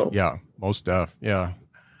 you know? Yeah, most def. Yeah.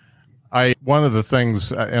 One of the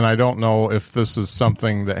things, and I don't know if this is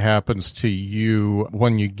something that happens to you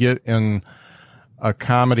when you get in a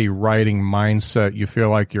comedy writing mindset, you feel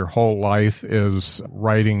like your whole life is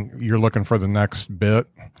writing, you're looking for the next bit.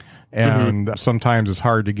 And sometimes it's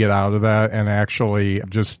hard to get out of that and actually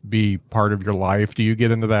just be part of your life. Do you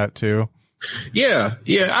get into that too? Yeah,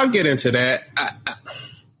 I'll get into that.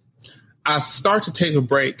 I start to take a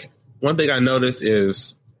break. One thing I notice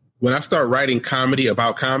is when I start writing comedy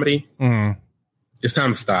about comedy, it's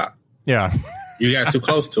time to stop. Yeah. You got too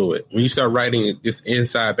close to it. When you start writing this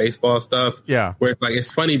inside baseball stuff, where it's like,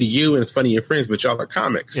 it's funny to you and it's funny to your friends, but y'all are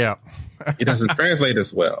comics. Yeah. It doesn't translate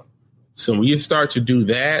as well. So when you start to do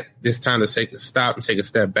that, it's time to take a stop and take a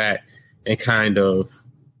step back and kind of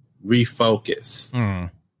refocus.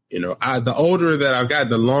 You know, the older that I've gotten,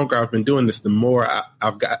 the longer I've been doing this, the more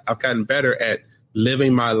I've gotten better at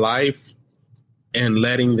living my life and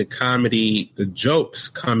letting the comedy, the jokes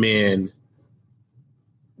come in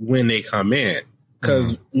when they come in.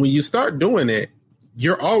 Because when you start doing it,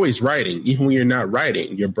 you're always writing. Even when you're not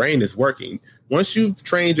writing, your brain is working. Once you've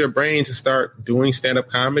trained your brain to start doing stand-up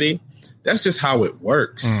comedy, that's just how it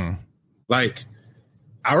works. Like,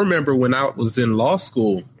 I remember when I was in law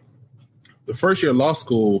school, the first year of law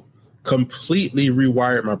school completely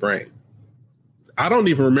rewired my brain. I don't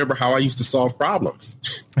even remember how I used to solve problems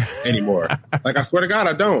anymore. Like, I swear to God,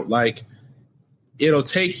 I don't. Like, it'll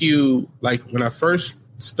take you, like, when I first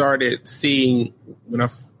started seeing, when I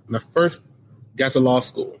first got to law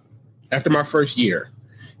school, after my first year,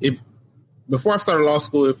 before I started law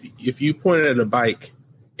school, if you pointed at a bike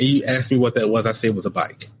and you asked me what that was, I say it was a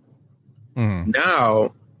bike.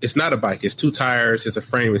 Now, it's not a bike. It's 2 tires. It's a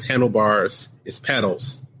frame. It's handlebars. It's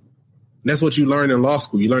pedals. And that's what you learn in law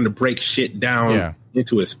school. You learn to break shit down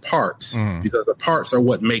into its parts because the parts are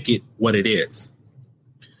what make it what it is.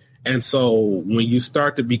 And so when you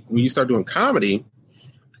start doing comedy,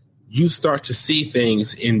 you start to see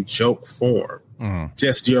things in joke form.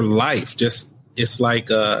 Just your life. It's like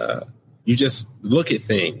you just look at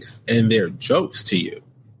things and they're jokes to you.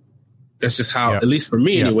 That's just how, at least for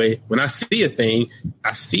me anyway, when I see a thing,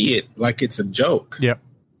 I see it like it's a joke.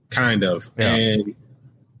 Kind of. And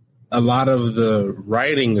a lot of the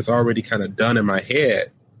writing is already kind of done in my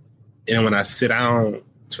head. And when I sit down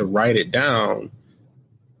to write it down,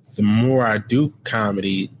 the more I do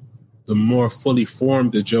comedy, the more fully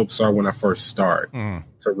formed the jokes are when I first start to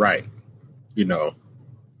write, you know.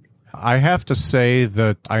 I have to say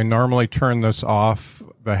that I normally turn this off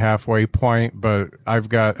the halfway point, but I've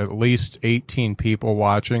got at least 18 people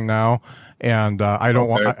watching now, and I don't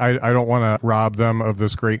want to rob them of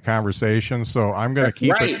this great conversation. So I'm going to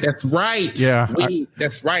keep it. That's right. Yeah,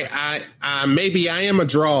 that's right. I maybe I am a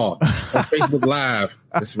draw on Facebook Live.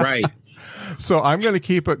 That's right. So I'm going to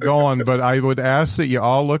keep it going, but I would ask that you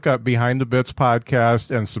all look up Behind the Bits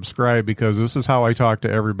podcast and subscribe, because this is how I talk to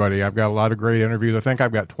everybody. I've got a lot of great interviews. I think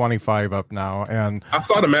I've got 25 up now. And I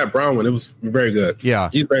saw the Matt Brown one. It was very good. Yeah.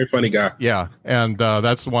 He's a very funny guy. Yeah. And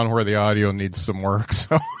that's the one where the audio needs some work.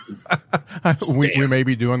 So we may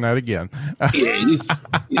be doing that again.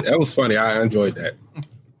 That was funny. I enjoyed that.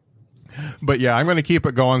 But yeah, I'm going to keep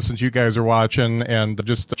it going since you guys are watching, and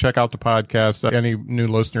just check out the podcast. Any new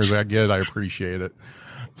listeners I get, I appreciate it.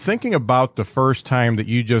 Thinking about the first time that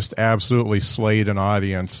you just absolutely slayed an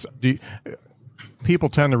audience, people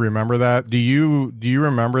tend to remember that. Do you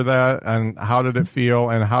remember that, and how did it feel,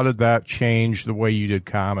 and how did that change the way you did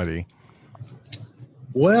comedy?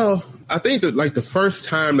 Well, I think that like the first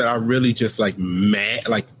time that I really just like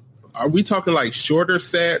are we talking like shorter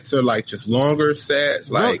sets or like just longer sets?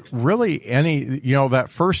 Like really any, that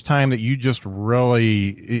first time that you just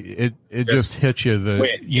really, it just hit you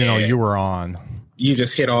that, you were on. You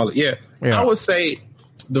just hit all. Yeah. I would say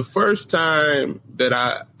the first time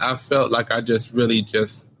that I felt like I just really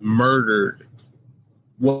just murdered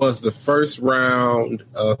was the first round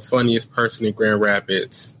of Funniest Person in Grand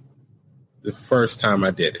Rapids. The first time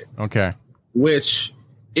I did it. Okay. Which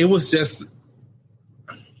it was just,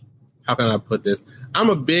 how can I put this? I'm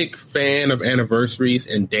a big fan of anniversaries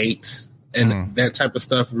and dates, and that type of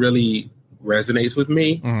stuff really resonates with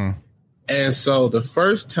me. And so the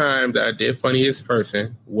first time that I did Funniest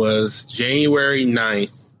Person was January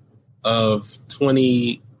 9th of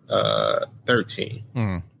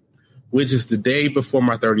 2013, which is the day before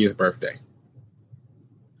my 30th birthday.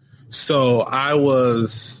 So I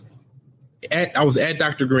was at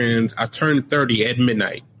Dr. Grin's. I turned 30 at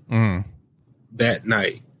midnight that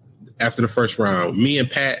night. After the first round, me and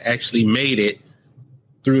Pat actually made it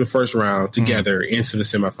through the first round together into the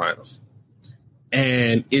semifinals.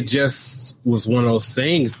 And it just was one of those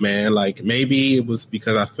things, man. Like maybe it was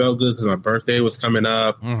because I felt good because my birthday was coming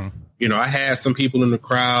up. I had some people in the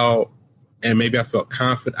crowd and maybe I felt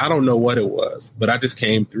confident. I don't know what it was, but I just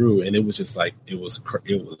came through and it was just like, it was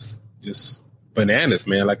just bananas,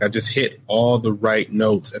 man. Like I just hit all the right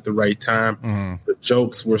notes at the right time. The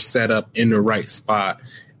jokes were set up in the right spot.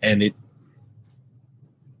 And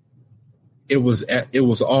it was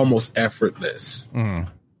almost effortless.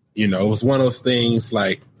 It was one of those things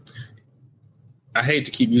like, I hate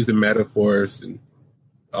to keep using metaphors and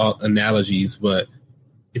analogies, but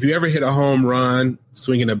if you ever hit a home run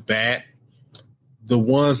swinging a bat, the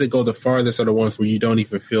ones that go the farthest are the ones where you don't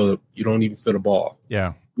even feel the ball.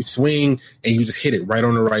 Yeah. You swing and you just hit it right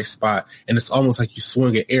on the right spot. And it's almost like you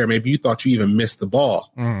swing at air. Maybe you thought you even missed the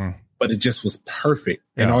ball. But it just was perfect.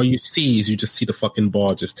 Yeah. And all you see is you just see the fucking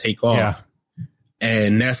ball just take off. Yeah.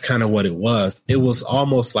 And that's kind of what it was. It was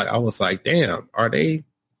almost like, I was like, damn, I felt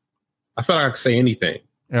like I could say anything.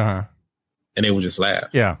 And they would just laugh.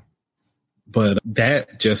 Yeah. But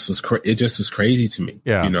that just was, it just was crazy to me.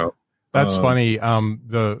 Yeah. That's funny.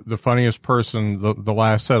 The Funniest Person, the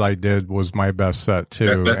last set I did was my best set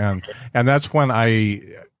too. And that's when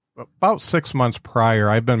about 6 months prior,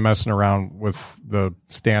 I've been messing around with the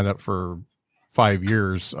stand-up for 5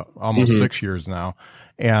 years, almost 6 years now.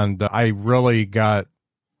 And I really got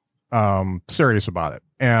serious about it.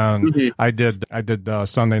 And I did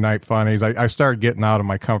Sunday Night Funnies. I started getting out of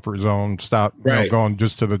my comfort zone, stopped going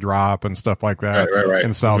just to the Drop and stuff like that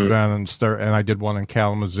in South Bend, and I did one in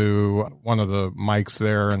Kalamazoo, one of the mics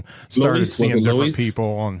there, and started seeing different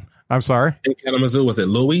people. And I'm sorry? In Kalamazoo, was it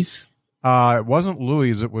Louis? It wasn't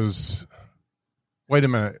Louis. It was. Wait a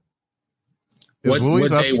minute. Is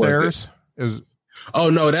Louis upstairs?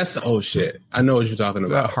 Oh no, oh shit! I know what you're talking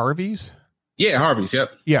about. Harvey's. Yeah, Harvey's.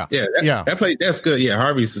 Yep. Yeah. That's good. Yeah,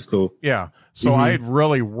 Harvey's is cool. Yeah. So I had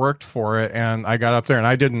really worked for it, and I got up there, and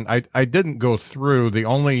I didn't go through. The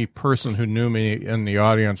only person who knew me in the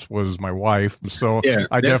audience was my wife. So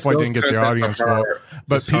I definitely didn't get the audience vote.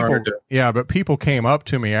 But people came up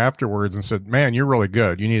to me afterwards and said, "Man, you're really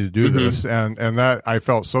good. You need to do this." And that I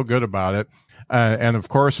felt so good about it. And of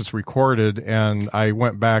course it's recorded, and I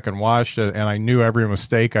went back and watched it, and I knew every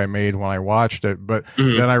mistake I made when I watched it. But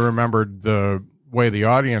then I remembered the way the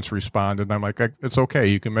audience responded, and I'm like, it's okay.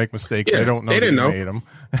 You can make mistakes. They don't know you made them.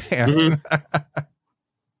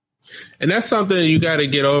 And that's something you got to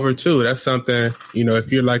get over too. That's something,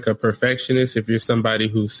 if you're like a perfectionist, if you're somebody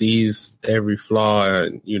who sees every flaw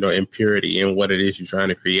and, impurity in what it is you're trying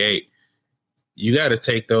to create, you got to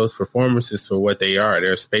take those performances for what they are.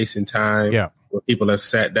 There's space and time where people have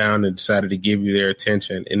sat down and decided to give you their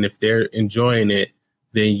attention. And if they're enjoying it,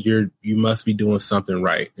 then you must be doing something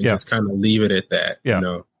right. And just kind of leave it at that.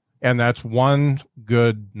 And that's one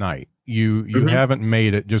good night. You haven't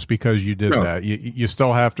made it just because you did that. You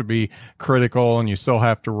still have to be critical and you still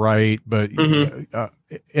have to write, but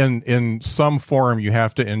in some form you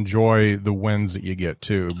have to enjoy the wins that you get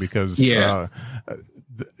too, because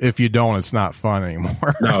if you don't, it's not fun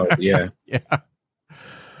anymore. No, yeah.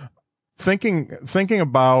 Thinking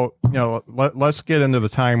about, let's get into the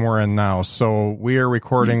time we're in now. So we are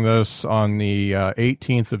recording this on the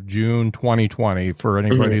 18th of June, 2020, for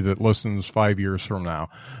anybody that listens 5 years from now.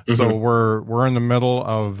 So we're in the middle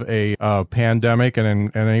of a pandemic,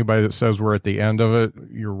 and anybody that says we're at the end of it,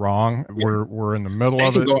 you're wrong. We're in the middle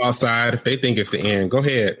of it. They can go outside if they think it's the end. Go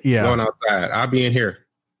ahead. Yeah. Going outside. I'll be in here.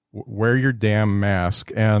 Wear your damn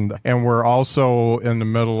mask. And we're also in the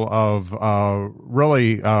middle of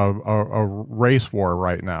really a race war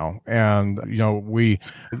right now. And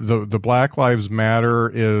the Black Lives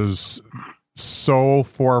Matter is so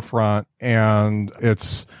forefront, and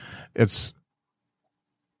it's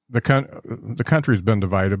the country's been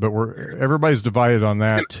divided, but everybody's divided on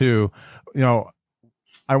that too.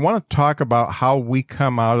 I want to talk about how we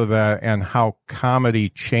come out of that and how comedy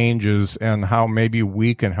changes and how maybe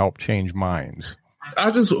we can help change minds.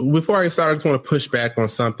 Before I start, I just want to push back on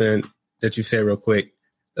something that you said real quick,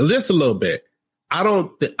 just a little bit. I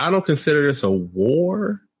don't consider this a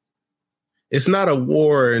war. It's not a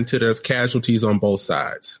war until there's casualties on both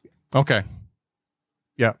sides. Okay.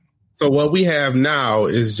 Yeah. So what we have now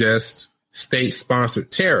is just state-sponsored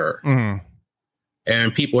terror. Mm-hmm.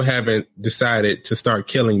 And people haven't decided to start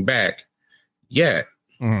killing back yet.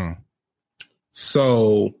 Mm.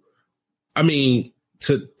 So, I mean,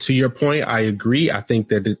 to your point, I agree. I think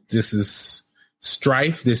that this is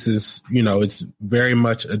strife. This is, it's very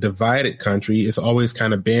much a divided country. It's always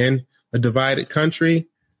kind of been a divided country.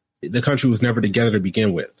 The country was never together to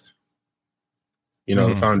begin with.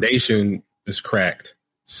 The foundation is cracked.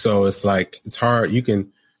 So it's like, it's hard. You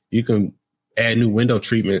can add new window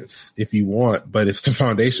treatments if you want, but if the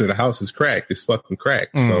foundation of the house is cracked, it's fucking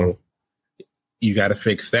cracked. So you got to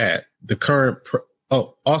fix that. The current,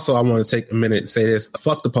 also I want to take a minute and say this,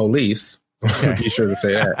 fuck the police. Okay. Be sure to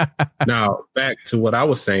say that. Now, back to what I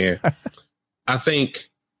was saying. I think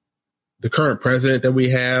the current president that we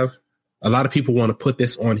have, a lot of people want to put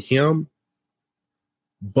this on him,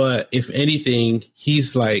 but if anything,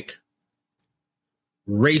 he's like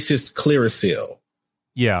racist Clearasil.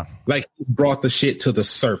 Yeah. Like, he brought the shit to the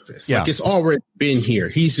surface. Yeah. Like, it's already been here.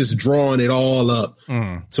 He's just drawing it all up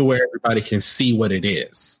to where everybody can see what it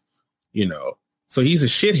is, So he's a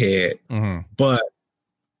shithead, but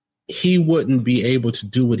he wouldn't be able to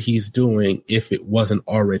do what he's doing if it wasn't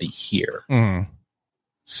already here.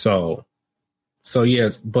 So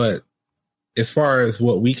yes, but as far as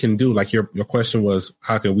what we can do, like your question was,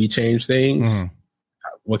 how can we change things?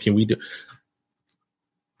 What can we do?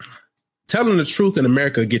 Telling the truth in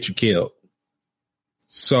America get you killed.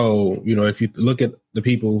 So, if you look at the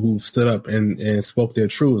people who stood up and spoke their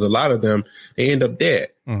truths, a lot of them, they end up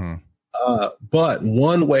dead. But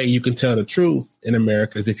one way you can tell the truth in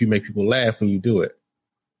America is if you make people laugh when you do it.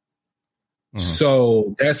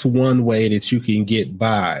 So that's one way that you can get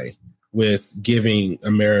by with giving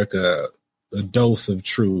America a dose of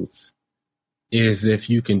truth, is if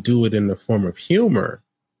you can do it in the form of humor.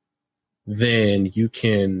 Then you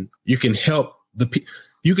can help the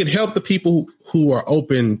people who are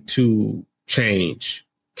open to change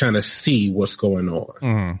kind of see what's going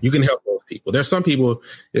on. You can help those people. There's some people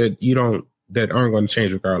that aren't going to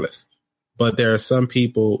change regardless, but there are some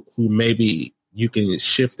people who maybe you can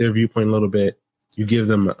shift their viewpoint a little bit. You give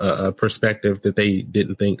them a perspective that they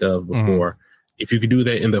didn't think of before. If you could do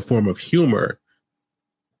that in the form of humor,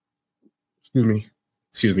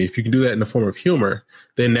 excuse me, if you can do that in the form of humor,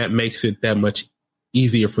 then that makes it that much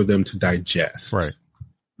easier for them to digest. Right.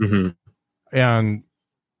 And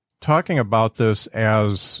talking about this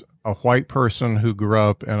as a white person who grew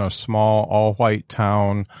up in a small all-white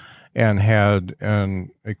town and had an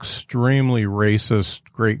extremely racist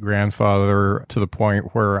great-grandfather to the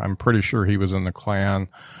point where I'm pretty sure he was in the Klan,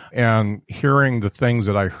 and hearing the things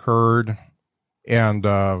that I heard and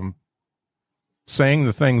saying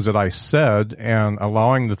the things that I said and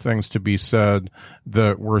allowing the things to be said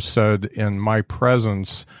that were said in my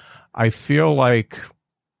presence, I feel like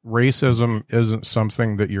racism isn't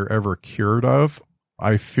something that you're ever cured of.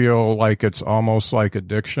 I feel like it's almost like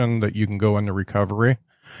addiction that you can go into recovery.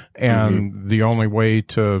 And the only way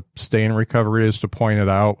to stay in recovery is to point it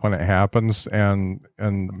out when it happens and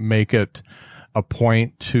make it a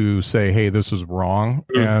point to say, hey, this is wrong,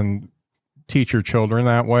 and teach your children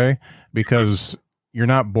that way, because you're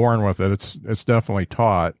not born with it. It's definitely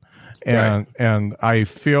taught. And I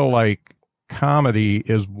feel like comedy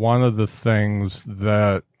is one of the things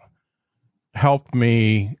that helped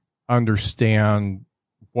me understand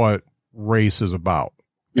what race is about.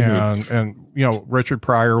 And you know, Richard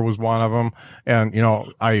Pryor was one of them. And, you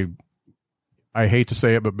know, I hate to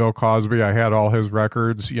say it, but Bill Cosby, I had all his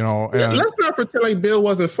records, you know. And, let's not pretend like Bill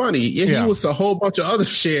wasn't funny. Yeah, he was a whole bunch of other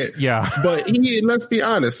shit. Yeah. But let's be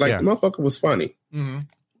honest, like, the motherfucker was funny.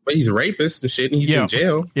 But he's a rapist and shit, and he's in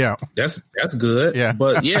jail. Yeah. That's good. Yeah.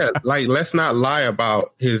 But yeah, like, let's not lie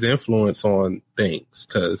about his influence on things,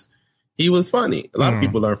 because he was funny. A lot of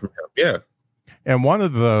people learn from him. Yeah. And one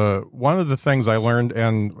of the things I learned,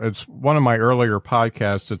 and it's one of my earlier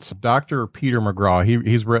podcasts, it's Dr. Peter McGraw.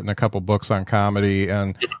 He's written a couple books on comedy,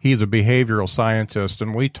 and he's a behavioral scientist.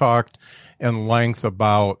 And we talked in length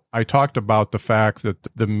I talked about the fact that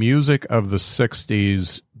the music of the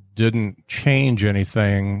 60s didn't change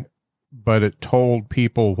anything, but it told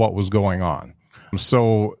people what was going on.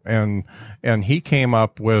 So, and he came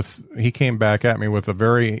back at me with a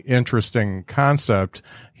very interesting concept.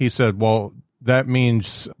 He said, well, that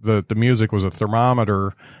means that the music was a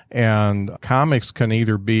thermometer, and comics can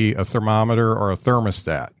either be a thermometer or a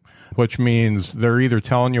thermostat, which means they're either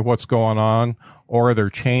telling you what's going on or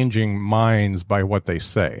they're changing minds by what they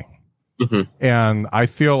say. And I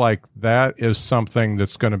feel like that is something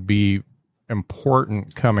that's going to be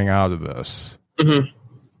important coming out of this.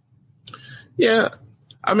 Yeah.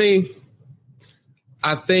 I mean,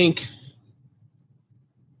 I think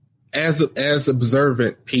as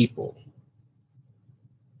observant people,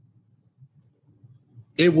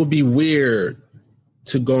 it would be weird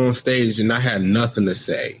to go on stage and not have nothing to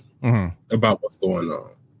say about what's going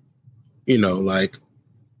on. You know, like,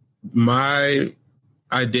 my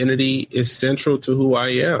identity is central to who I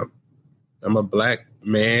am. I'm a black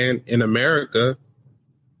man in America.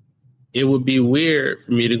 It would be weird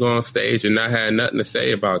for me to go on stage and not have nothing to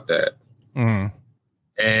say about that.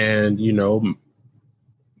 And, you know,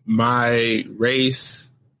 my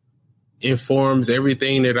race informs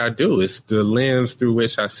everything that I do. It's the lens through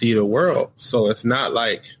which I see the world. So it's not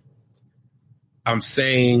like I'm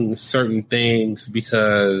saying certain things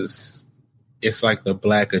because it's like the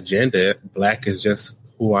black agenda. Black is just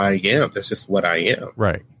who I am. That's just what I am.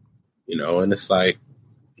 Right. You know, and it's like,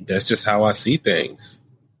 that's just how I see things.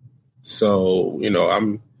 So, you know,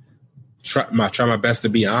 I'm try my best to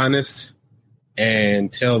be honest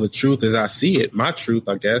and tell the truth as I see it, my truth,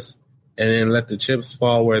 I guess, and then let the chips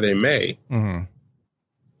fall where they may.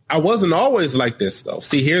 I wasn't always like this, though.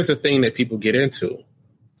 See, here's the thing that people get into.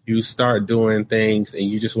 You start doing things and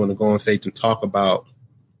you just want to go on stage and talk about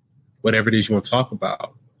whatever it is you want to talk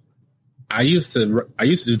about. I used to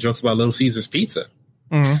do jokes about Little Caesars Pizza.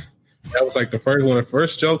 That was like one of the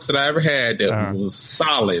first jokes that I ever had that was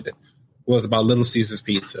solid, was about Little Caesars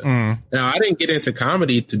Pizza. Now, I didn't get into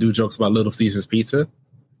comedy to do jokes about Little Caesars Pizza.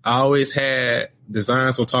 I always had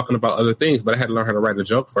designs on talking about other things, but I had to learn how to write a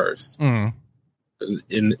joke first. And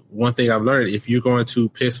one thing I've learned, if you're going to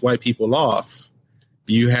piss white people off,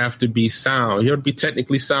 you have to be sound. You have to be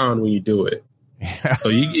technically sound when you do it. So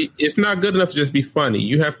it's not good enough to just be funny.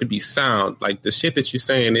 You have to be sound. Like, the shit that you're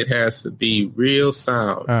saying, it has to be real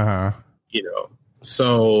sound. You know,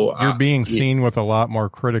 so you're being seen with a lot more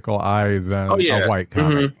critical eye than a white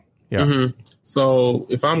comic. So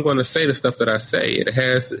if I'm going to say the stuff that I say, it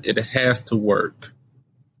has to work.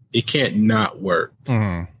 It can't not work.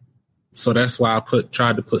 So that's why I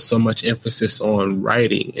tried to put so much emphasis on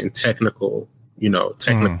writing and technical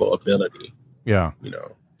ability. You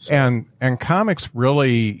know. So. And comics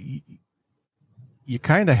really, you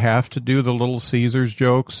kind of have to do the Little Caesars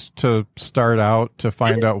jokes to start out, to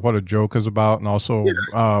find out what a joke is about, and also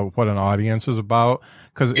what an audience is about.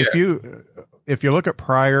 Because if you look at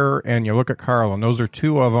Pryor and you look at Carlin, those are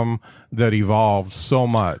two of them that evolved so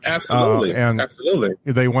much. Absolutely. Absolutely.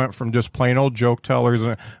 They went from just plain old joke tellers.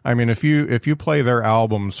 I mean, if you play their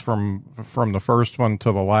albums from the first one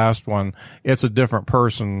to the last one, it's a different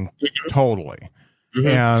person totally.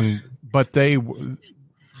 But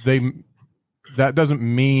that doesn't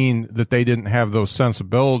mean that they didn't have those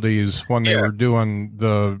sensibilities when they were doing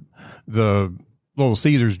the Little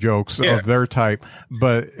Caesars jokes of their type,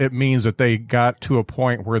 but it means that they got to a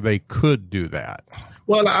point where they could do that.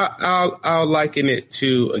 Well, I'll liken it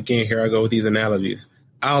to, again, here I go with these analogies.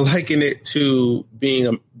 I'll liken it to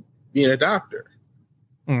being a doctor.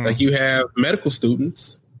 Like, you have medical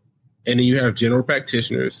students, and then you have general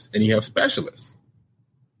practitioners, and you have specialists.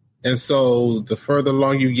 And so the further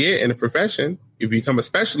along you get in the profession, if you become a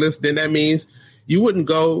specialist, then that means you wouldn't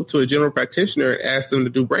go to a general practitioner and ask them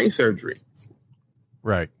to do brain surgery.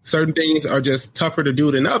 Right. Certain things are just tougher to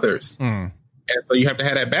do than others. And so you have to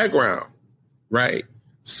have that background, right?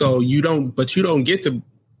 So you don't get to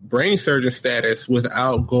brain surgeon status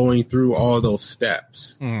without going through all those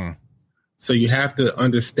steps. So you have to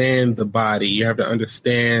understand the body. You have to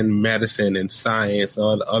understand medicine and science,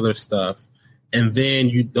 all the other stuff. And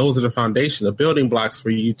then those are the foundation, the building blocks for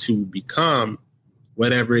you to become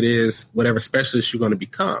whatever it is, whatever specialist you're going to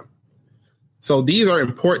become. So these are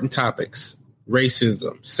important topics: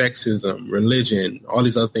 racism, sexism, religion, all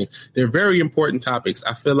these other things. They're very important topics.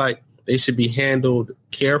 I feel like they should be handled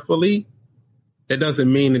carefully. That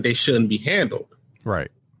doesn't mean that they shouldn't be handled. Right.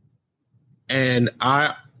 And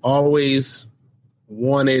I always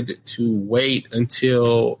wanted to wait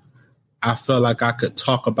until I felt like I could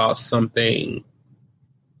talk about something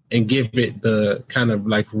and give it the kind of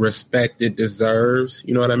like respect it deserves.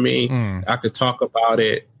 You know what I mean? I could talk about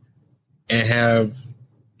it and have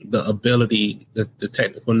the ability, the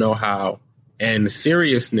technical know-how and the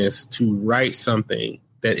seriousness to write something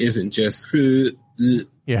that isn't just,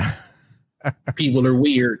 yeah, people are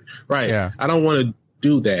weird. Right. Yeah. I don't want to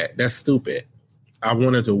do that. That's stupid. I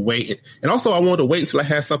wanted to wait. And also I wanted to wait until I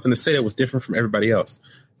had something to say that was different from everybody else.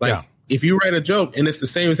 Like, if you write a joke and it's the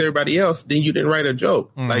same as everybody else, then you didn't write a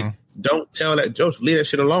joke. Like, don't tell that joke. Just leave that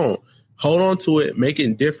shit alone. Hold on to it. Make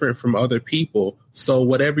it different from other people. So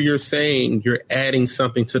whatever you're saying, you're adding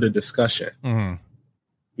something to the discussion.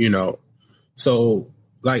 You know? So,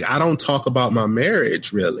 like, I don't talk about my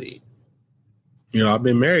marriage, really. You know, I've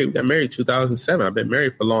been married. We got married in 2007. I've been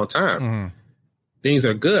married for a long time. Things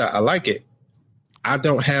are good. I like it. I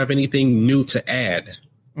don't have anything new to add.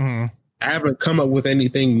 I haven't come up with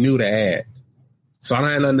anything new to add. So I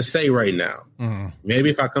don't have nothing to say right now.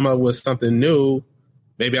 Maybe if I come up with something new,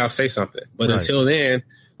 maybe I'll say something. But until then,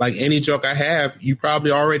 like any joke I have, you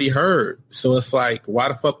probably already heard. So it's like, why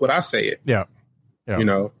the fuck would I say it? Yeah. You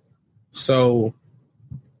know? So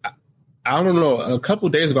I don't know. A couple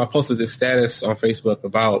of days ago, I posted this status on Facebook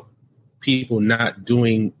about people not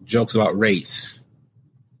doing jokes about race.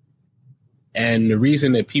 And the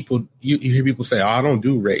reason that you hear people say, oh, I don't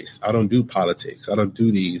do race. I don't do politics. I don't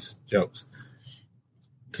do these jokes.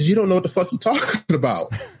 Because you don't know what the fuck you're talking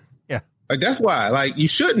about. Yeah. Like, that's why. Like, you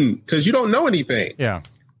shouldn't, because you don't know anything. Yeah.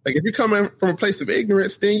 Like, if you're coming from a place of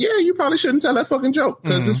ignorance, then, yeah, you probably shouldn't tell that fucking joke.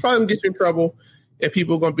 Because it's probably going to get you in trouble. And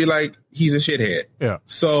people are going to be like, he's a shithead. Yeah.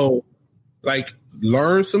 So, like,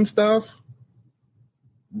 learn some stuff.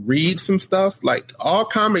 Read some stuff. Like, all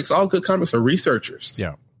good comics are researchers.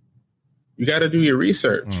 Yeah. You got to do your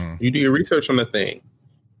research. You do your research on the thing.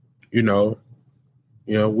 You know,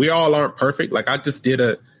 we all aren't perfect. Like,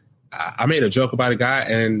 I made a joke about a guy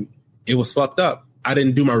and it was fucked up. I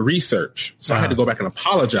didn't do my research. So I had to go back and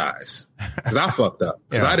apologize because I fucked up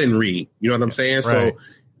because I didn't read. You know what I'm saying? Right.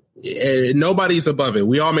 So nobody's above it.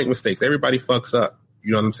 We all make mistakes. Everybody fucks up.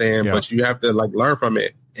 You know what I'm saying? Yeah. But you have to like learn from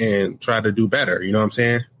it and try to do better. You know what I'm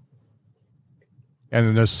saying? And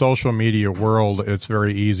in this social media world, it's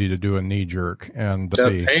very easy to do a knee jerk and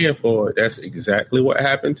paying for it. That's exactly what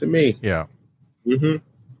happened to me. Yeah.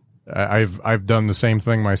 I've done the same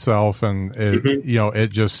thing myself, and it, you know, it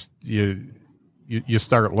just you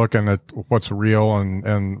start looking at what's real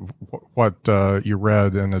and what you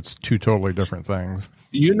read, and it's two totally different things.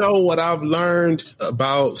 You know what I've learned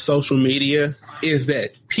about social media is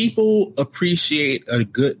that people appreciate a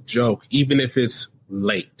good joke, even if it's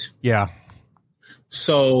late. Yeah.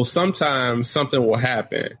 So sometimes something will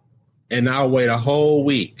happen and I'll wait a whole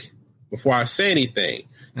week before I say anything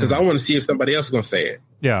because I want to see if somebody else is going to say it.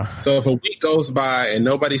 Yeah. So if a week goes by and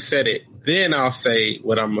nobody said it, then I'll say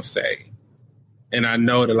what I'm going to say. And I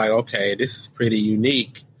know that, like, okay, this is pretty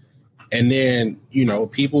unique. And then, you know,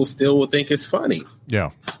 people still will think it's funny.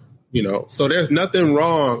 Yeah. You know, so there's nothing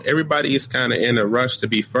wrong. Everybody is kind of in a rush to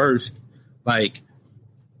be first. Like,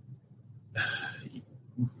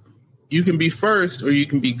 you can be first or you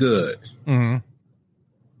can be good.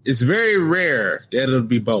 It's very rare that it'll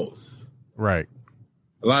be both. Right.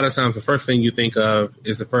 A lot of times the first thing you think of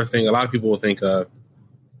is the first thing a lot of people will think of.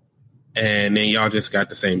 And then y'all just got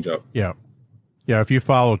the same joke. Yeah. Yeah. If you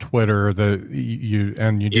follow Twitter, you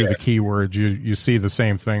do the keywords, you see the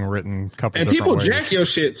same thing written a couple and different people ways. Jack your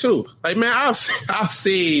shit too. Like, man, I'll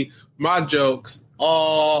see my jokes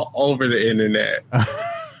all over the internet.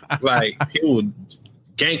 Like, people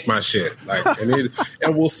gank my shit, like,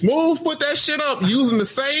 and we'll smooth put that shit up using the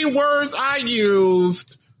same words I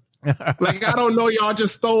used. Like, I don't know, y'all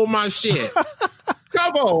just stole my shit.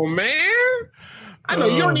 Come on, man. I know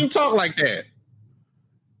you don't even talk like that.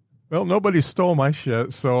 Well, nobody stole my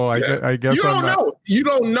shit, so I guess you don't know. You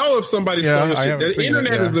don't know if somebody stole your shit. The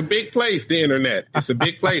internet is a big place. The internet, it's a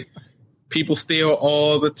big place. People steal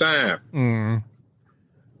all the time.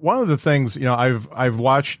 One of the things, I've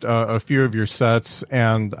watched a few of your sets,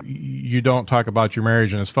 and you don't talk about your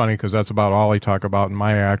marriage, and it's funny because that's about all I talk about in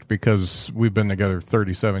my act, because we've been together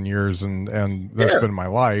 37 years, and that's been my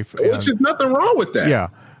life. Which is nothing wrong with that. Yeah.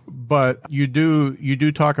 But you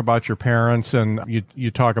do talk about your parents, and you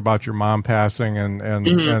talk about your mom passing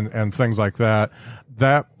and things like that.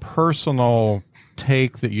 That personal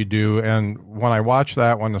take that you do, and when I watch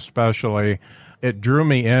that one especially, it drew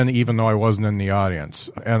me in even though I wasn't in the audience.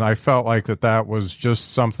 And I felt like that was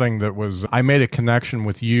just something that was, I made a connection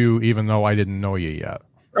with you even though I didn't know you yet.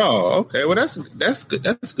 Oh, okay. Well, that's good.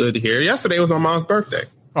 That's good to hear. Yesterday was my mom's birthday.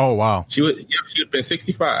 Oh, wow. She would have been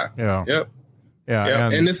 65. Yeah. Yep. Yeah.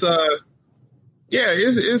 And it's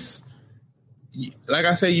it's like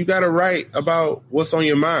I say, you got to write about what's on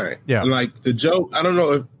your mind. Yeah. Like the joke, I don't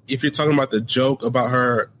know if you're talking about the joke about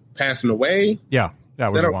her passing away. Yeah.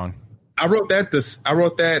 That was the one. I wrote that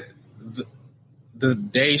the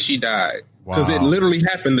day she died, because it literally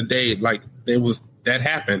happened the day that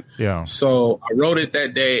happened. Yeah. So I wrote it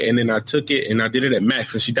that day, and then I took it and I did it at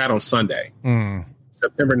Max, and she died on Sunday.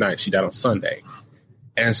 September 9th, she died on Sunday.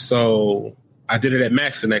 And so I did it at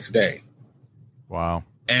Max the next day. Wow.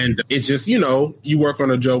 And it just, you work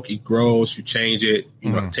on a joke, it grows, you change it,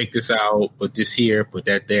 take this out, put this here, put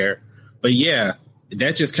that there. But yeah,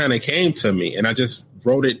 that just kind of came to me, and I just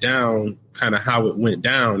wrote it down, kind of how it went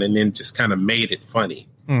down, and then just kind of made it funny.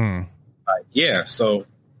 So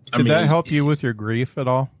did that help you with your grief at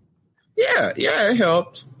all? Yeah, it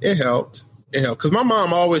helped. It helped because my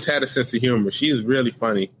mom always had a sense of humor. She is really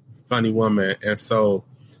funny woman, and so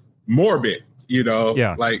morbid.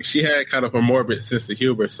 Like she had kind of a morbid sense of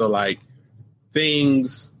humor. So like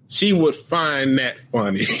things, she would find that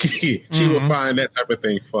funny. She would find that type of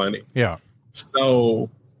thing funny. Yeah. So.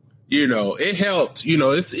 It helped. I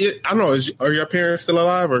don't know. Are your parents still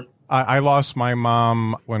alive? Or I lost my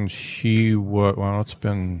mom when she was. Well, it's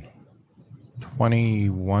been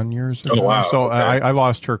 21 years ago. Oh, wow. So okay. I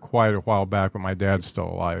lost her quite a while back, but my dad's still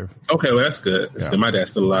alive. Okay, well that's good. That's good. My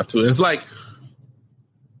dad's still alive too. It's like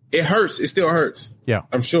it hurts. It still hurts. Yeah,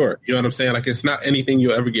 I'm sure. You know what I'm saying? Like it's not anything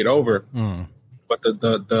you'll ever get over. But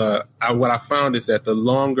what I found is that the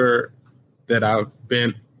longer that I've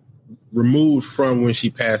been removed from when she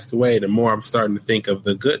passed away, the more I'm starting to think of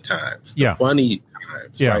the good times, the funny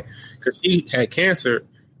times. Yeah. Because she had cancer.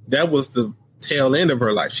 That was the tail end of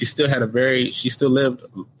her life. She still had she still lived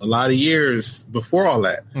a lot of years before all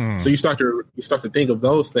that. So you start to think of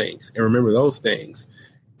those things and remember those things.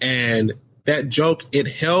 And that joke, it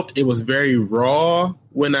helped. It was very raw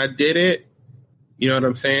when I did it. You know what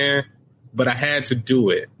I'm saying? But I had to do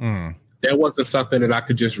it. That wasn't something that I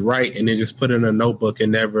could just write and then just put in a notebook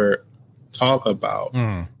and never talk about.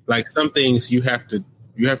 Like some things you have to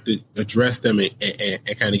address them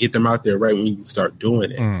and kind of get them out there right when you start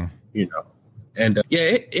doing it. And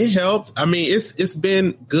it helped. I mean, it's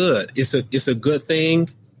been good. It's a good thing.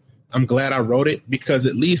 I'm glad I wrote it because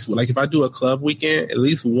at least like if I do a club weekend, at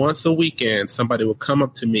least once a weekend, somebody will come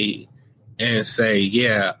up to me and say,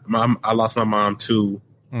 "Yeah, I lost my mom too."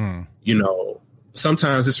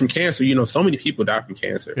 Sometimes it's from cancer. So many people die from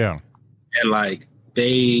cancer. Yeah, and like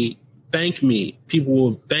they thank me. People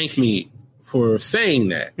will thank me for saying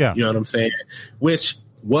that. Yeah, you know what I'm saying? Which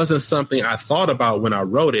wasn't something I thought about when I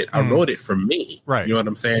wrote it. I wrote it for me. Right. You know what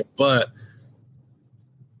I'm saying? But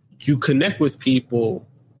you connect with people,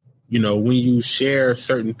 when you share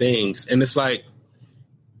certain things. And it's like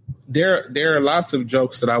there are lots of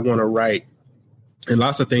jokes that I want to write and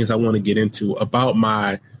lots of things I want to get into about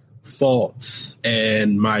my faults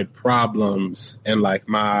and my problems and like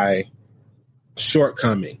my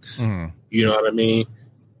shortcomings. You know what I mean?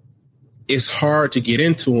 It's hard to get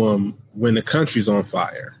into them when the country's on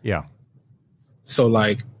fire. Yeah. So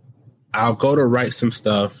like I'll go to write some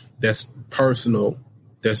stuff that's personal,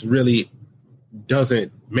 that's really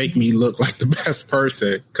doesn't make me look like the best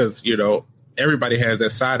person because, everybody has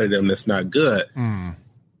that side of them that's not good.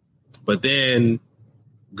 But then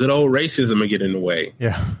good old racism will get in the way.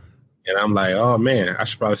 Yeah. And I'm like, oh, man, I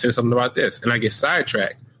should probably say something about this. And I get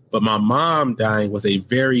sidetracked. But my mom dying was a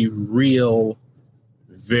very real,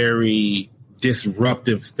 very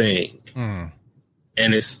disruptive thing. And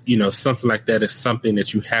it's, something like that is something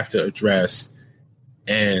that you have to address.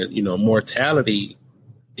 And, mortality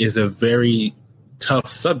is a very tough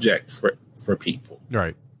subject for people.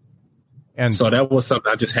 Right. And so that was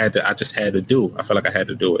something I just had to do. I felt like I had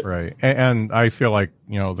to do it. Right. And I feel like,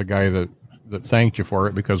 the guy that thanked you for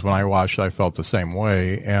it, because when I watched it, I felt the same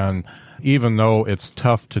way. And even though it's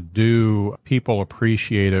tough to do, people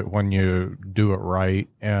appreciate it when you do it right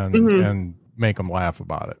and make them laugh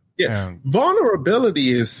about it. Yeah. And vulnerability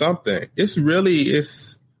is something. It's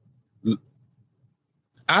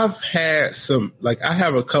I've had some, like, I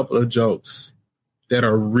have a couple of jokes that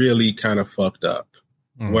are really kind of fucked up,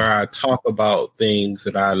 where I talk about things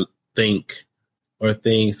that I think or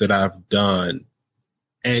things that I've done.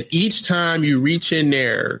 And each time you reach in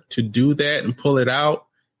there to do that and pull it out,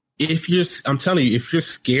 I'm telling you, if you're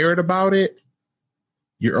scared about it,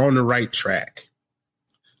 you're on the right track.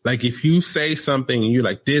 Like, if you say something and you're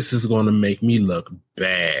like, this is going to make me look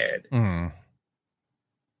bad.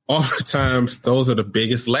 Oftentimes, those are the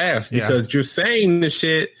biggest laughs because you're saying the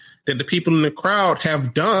shit that the people in the crowd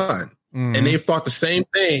have done. And they've thought the same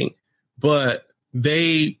thing, but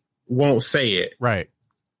they won't say it. Right.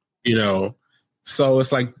 You know? So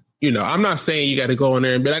it's like, you know, I'm not saying you got to go in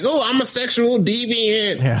there and be like, oh, I'm a sexual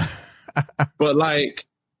deviant. Yeah. But like,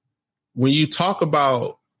 when you talk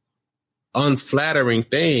about unflattering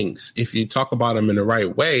things, if you talk about them in the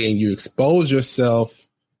right way and you expose yourself,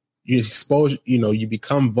 you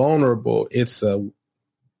become vulnerable. It's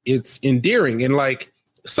endearing. And like,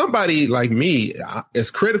 somebody like me,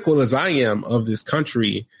 as critical as I am of this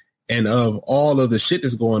country and of all of the shit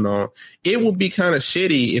that's going on, it would be kind of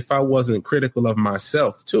shitty if I wasn't critical of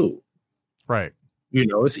myself too. Right. You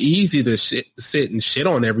know, it's easy to sit and shit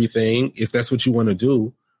on everything if that's what you want to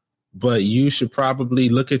do, but you should probably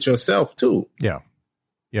look at yourself too. Yeah.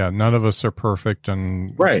 Yeah. None of us are perfect,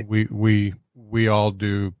 and right. We all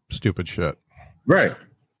do stupid shit. Right.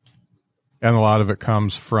 And a lot of it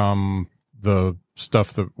comes from the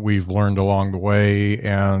stuff that we've learned along the way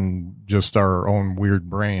and just our own weird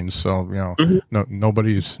brains. So, you know,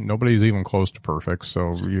 nobody's even close to perfect.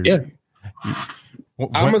 So I'm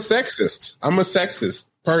a sexist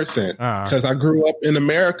person because I grew up in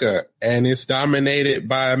America and it's dominated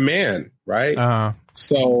by a man. Right.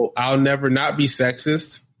 So I'll never not be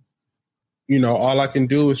sexist. You know, all I can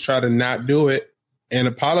do is try to not do it and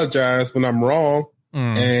apologize when I'm wrong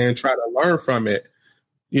and try to learn from it.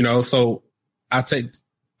 You know, so I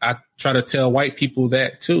try to tell white people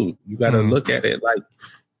that too. You got to look at it like,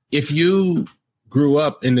 if you grew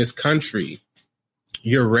up in this country,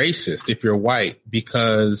 you're racist if you're white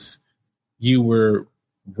because you were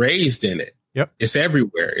raised in it. Yep. It's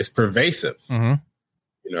everywhere. It's pervasive. You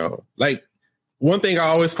know, like, one thing I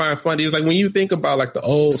always find funny is like when you think about like the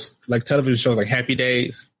old like television shows like Happy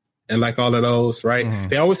Days and like all of those, right?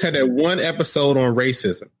 They always had that one episode on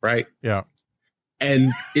racism, right? Yeah.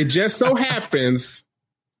 And it just so happens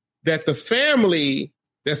that the family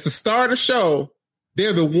that's the star of the show,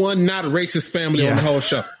 they're the one not racist family on the whole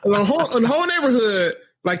show. And the whole neighborhood,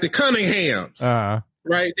 like the Cunninghams,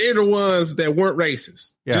 right? They're the ones that weren't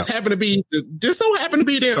racist. Yeah. Just so happened to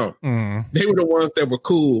be them. They were the ones that were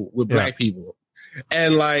cool with black people.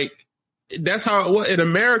 And like, that's how it was in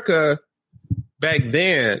America back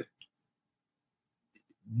then.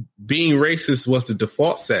 Being racist was the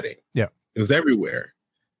default setting. Yeah. It was everywhere.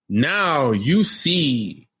 Now you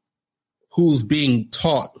see who's being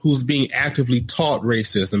actively taught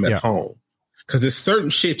racism at home. Because there's certain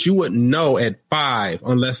shit you wouldn't know at 5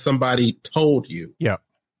 unless somebody told you. Yeah.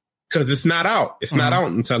 Because it's not out. It's not out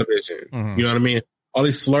on television. You know what I mean? All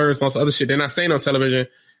these slurs and all this other shit, they're not saying on television.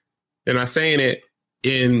 They're not saying it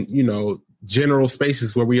in, you know, general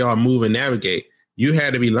spaces where we all move and navigate. You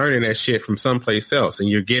had to be learning that shit from someplace else, and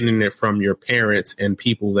you're getting it from your parents and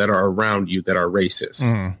people that are around you that are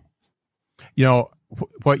racist. You know,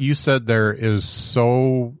 what you said there is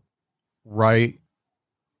so right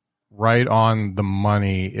on the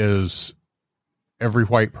money. Is every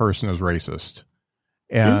white person is racist.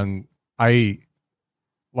 And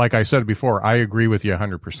like I said before, I agree with you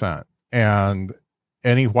 100%. And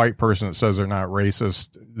any white person that says they're not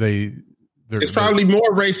racist, it's probably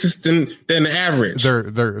more racist than the average.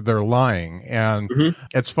 They're lying. And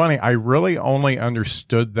it's funny. I really only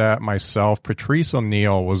understood that myself. Patrice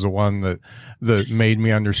O'Neill was the one that made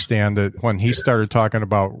me understand it when he started talking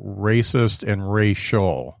about racist and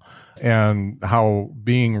racial. And how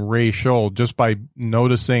being racial, just by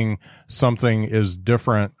noticing something is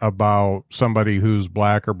different about somebody who's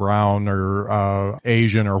black or brown or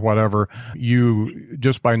Asian or whatever, you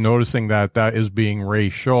just by noticing that is being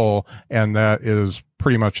racial, and that is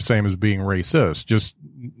pretty much the same as being racist. Just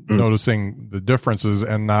noticing the differences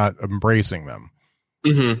and not embracing them.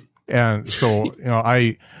 And so, you know,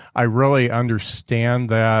 I really understand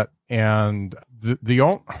that, and the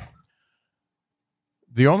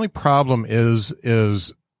only problem is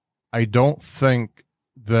I don't think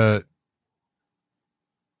that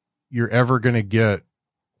you're ever going to get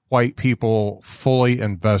white people fully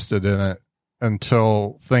invested in it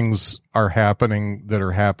until things are happening that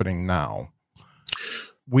are happening now.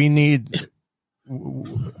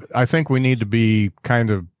 I think we need to be kind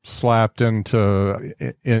of slapped into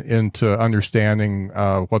understanding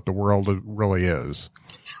what the world really is.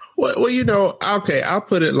 Well, okay, I'll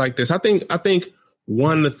put it like this. I think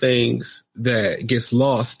one of the things that gets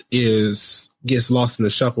lost in the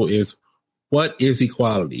shuffle is, what is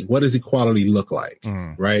equality? What does equality look like?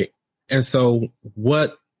 Right. And so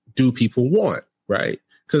what do people want? Right.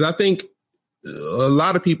 Because I think a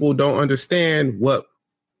lot of people don't understand what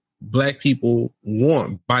Black people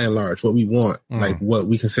want, by and large, what we want, like what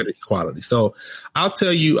we consider equality. So I'll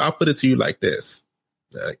put it to you like this.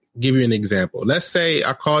 Give you an example. Let's say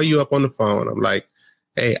I call you up on the phone. I'm like,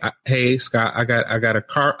 hey, Scott, I got a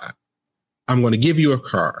car. I'm going to give you a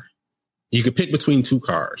car. You can pick between two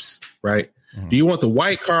cars, right? Do you want the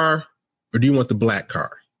white car or do you want the black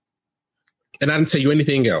car? And I didn't tell you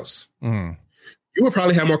anything else. You would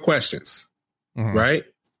probably have more questions, right?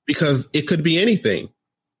 Because it could be anything.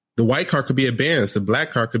 The white car could be a Benz. The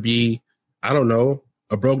black car could be, I don't know,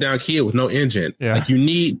 a broke down Kia with no engine. Yeah. Like, you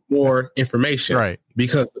need more information, right?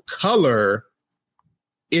 Because the color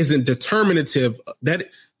isn't determinative. That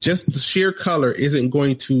just the sheer color isn't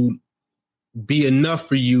going to be enough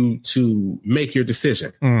for you to make your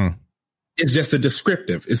decision. It's just it's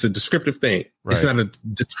a descriptive thing. Right. It's not a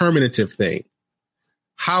determinative thing.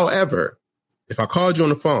 However, if I called you on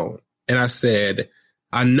the phone and I said,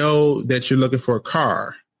 I know that you're looking for a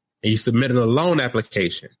car and you submitted a loan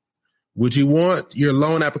application, would you want your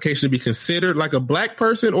loan application to be considered like a Black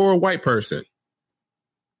person or a white person?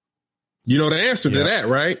 You know the answer to that,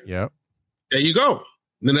 right? Yep. There you go.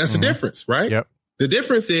 Then that's the difference, right? Yep. The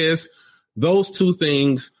difference is those two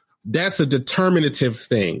things. That's a determinative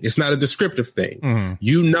thing. It's not a descriptive thing.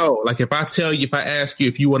 Like if I ask you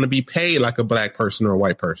if you want to be paid like a Black person or a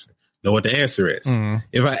white person, know what the answer is.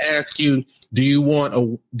 If I ask you, do you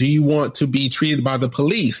want to be treated by the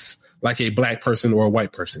police like a Black person or a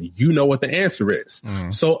white person? You know what the answer is.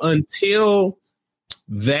 So until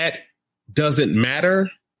that doesn't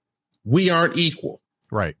matter, we aren't equal.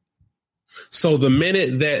 Right. So the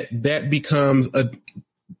minute that becomes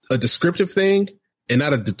a descriptive thing and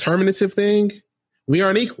not a determinative thing, we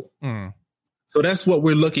aren't equal. So that's what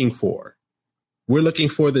we're looking for. We're looking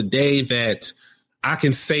for the day that I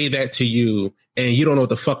can say that to you and you don't know what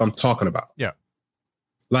the fuck I'm talking about. Yeah.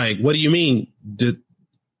 Like, what do you mean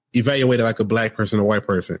evaluated like a Black person or white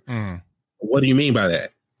person? What do you mean by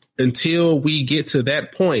that? Until we get to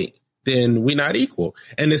that point, then we're not equal.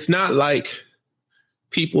 And it's not like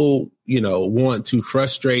people, want to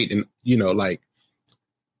frustrate and, like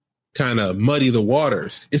kind of muddy the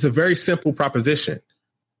waters. It's a very simple proposition.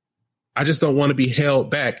 I just don't want to be held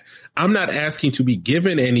back. I'm not asking to be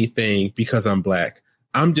given anything because I'm Black.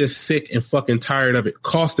 I'm just sick and fucking tired of it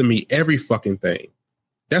costing me every fucking thing.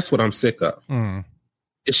 That's what I'm sick of.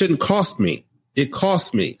 It shouldn't cost me. It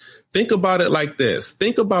costs me. Think about it like this.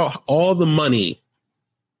 Think about all the money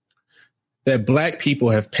that Black people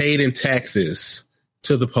have paid in taxes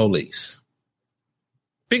to the police.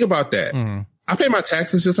 Think about that. I pay my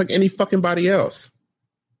taxes just like any fucking body else.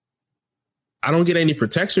 I don't get any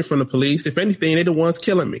protection from the police. If anything, they're the ones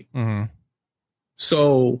killing me.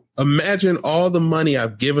 So imagine all the money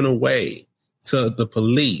I've given away to the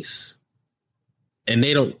police, and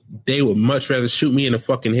they would much rather shoot me in the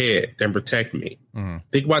fucking head than protect me.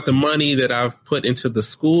 Think about the money that I've put into the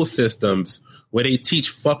school systems where they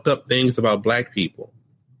teach fucked up things about Black people.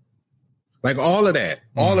 Like all of that,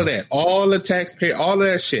 all the taxpayer, all of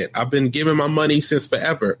that shit. I've been giving my money since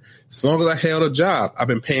forever. As long as I held a job, I've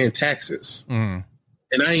been paying taxes. And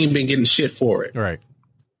I ain't been getting shit for it. Right.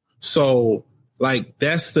 So, like,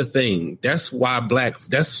 that's the thing. That's why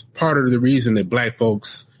that's part of the reason that Black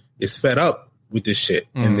folks is fed up with this shit.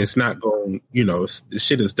 And it's not going, this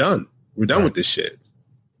shit is done. We're done with this shit.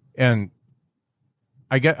 And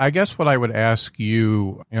I guess what I would ask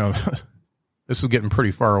you, this is getting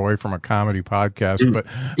pretty far away from a comedy podcast, but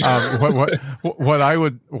what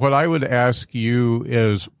I would ask you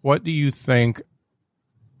is, what do you think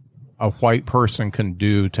a white person can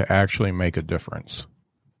do to actually make a difference?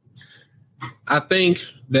 I think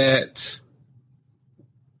that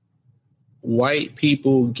white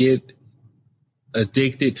people get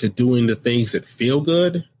addicted to doing the things that feel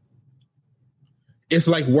good. It's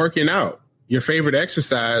like working out. Your favorite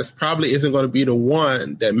exercise probably isn't going to be the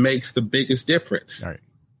one that makes the biggest difference. Right.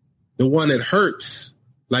 The one that hurts,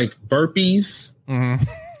 like burpees.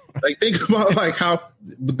 Like, think about like how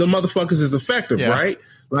the motherfuckers is effective, right?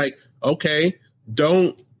 Like, okay,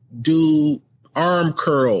 don't do arm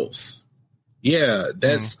curls. Yeah,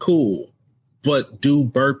 that's cool. But do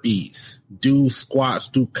burpees, do squats,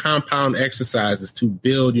 do compound exercises to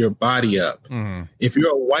build your body up. If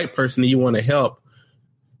you're a white person and you want to help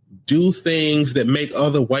do things that make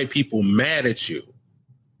other white people mad at you.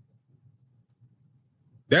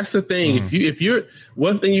 That's the thing. If you're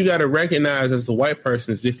one thing you got to recognize as a white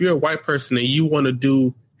person is if you're a white person and you want to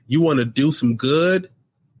do some good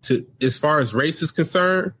to as far as race is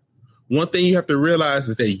concerned, one thing you have to realize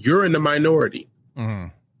is that you're in the minority.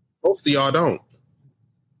 Most of y'all don't.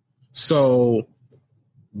 So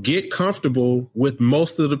get comfortable with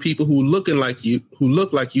most of the people who look like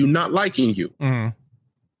you not liking you.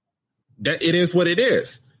 That it is what it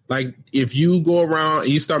is. Like if you go around and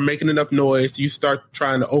you start making enough noise, you start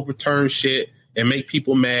trying to overturn shit and make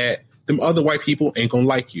people mad, them other white people ain't gonna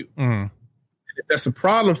like you. If that's a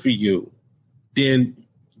problem for you, then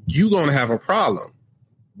you gonna have a problem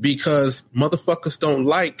because motherfuckers don't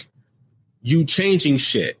like you changing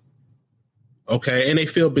shit. Okay. And they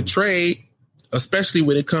feel betrayed, especially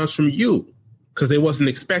when it comes from you because they wasn't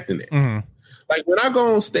expecting it. Like when I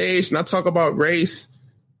go on stage and I talk about race,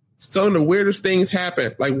 some of the weirdest things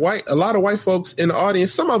happen. Like a lot of white folks in the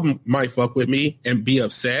audience, some of them might fuck with me and be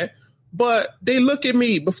upset, but they look at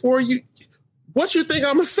me before what you think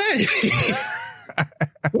I'm gonna say?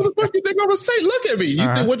 What the fuck you think I'm gonna say? Look at me.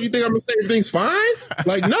 What do you think I'm gonna say? Everything's fine?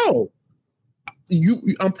 Like, no.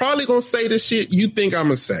 I'm probably gonna say the shit you think I'm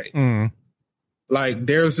gonna say. Like,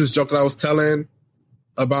 there's this joke that I was telling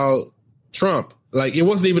about Trump. Like, it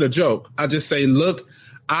wasn't even a joke. I just say, look,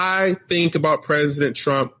 I think about President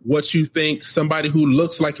Trump what you think somebody who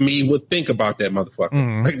looks like me would think about that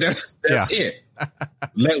motherfucker. Like that's it.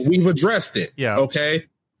 We've addressed it. Yeah. Okay.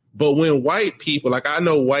 But when white people, like I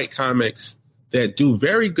know white comics that do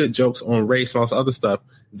very good jokes on race and all this other stuff,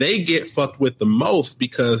 they get fucked with the most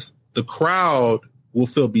because the crowd will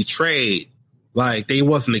feel betrayed. Like they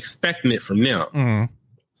wasn't expecting it from them.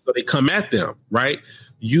 So they come at them, right?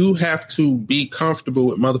 You have to be comfortable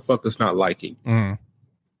with motherfuckers not liking.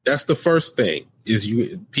 That's the first thing is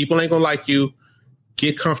people ain't gonna like you.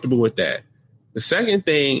 Get comfortable with that. The second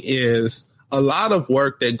thing is a lot of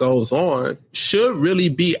work that goes on should really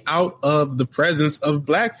be out of the presence of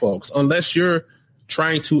black folks, unless you're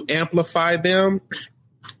trying to amplify them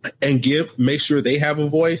and make sure they have a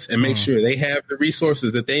voice and make sure they have the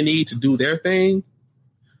resources that they need to do their thing.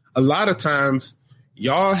 A lot of times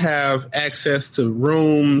y'all have access to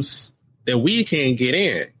rooms that we can't get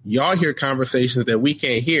in. Y'all hear conversations that we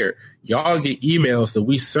can't hear. Y'all get emails that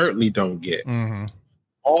we certainly don't get.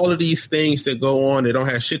 All of these things that go on that don't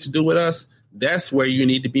have shit to do with us, that's where you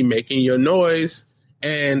need to be making your noise.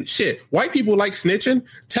 And shit, white people like snitching.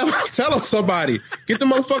 Tell them somebody. Get the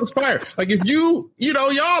motherfuckers fired. Like if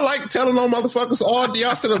y'all like telling on motherfuckers all day.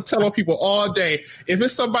 Y'all sit up telling people all day. If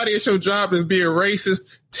it's somebody at your job that's being racist,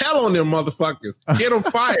 tell on them motherfuckers. Get them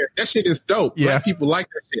fired. That shit is dope. Yeah. Black people like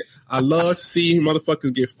that shit. I love to see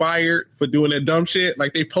motherfuckers get fired for doing that dumb shit.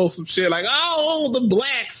 Like they post some shit like, oh, the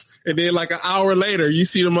blacks. And then like an hour later, you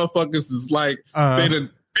see the motherfuckers is like, they done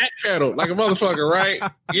backpedal like a motherfucker, right?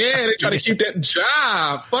 Yeah, they try to keep that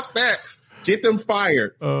job. Fuck that. Get them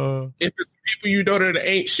fired. If it's people you know that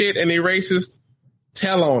ain't shit and they racist,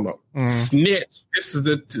 tell on them. Snitch.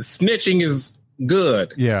 Snitching is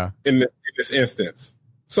good. Yeah. In this instance.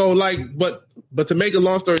 So like, but to make a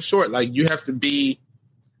long story short, like you have to be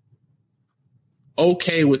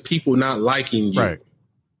okay with people not liking you. Right.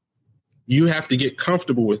 You have to get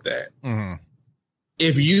comfortable with that.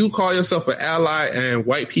 If you call yourself an ally and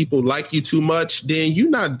white people like you too much, then you're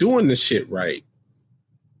not doing the shit right.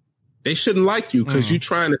 They shouldn't like you because you're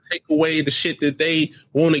trying to take away the shit that they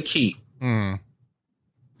want to keep.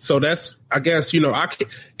 So that's, I guess,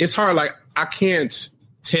 it's hard. Like I can't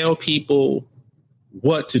tell people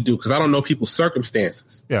what to do because I don't know people's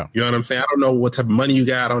circumstances. Yeah. You know what I'm saying? I don't know what type of money you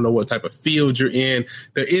got. I don't know what type of field you're in.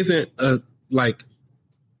 There isn't a like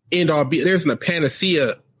end all be. There isn't a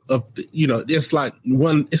panacea of, it's like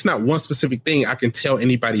it's not one specific thing I can tell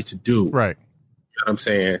anybody to do. Right. You know what I'm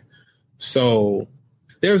saying? So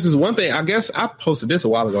there's this one thing, I guess I posted this a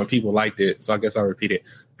while ago and people liked it. So I guess I'll repeat it.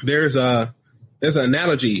 There's an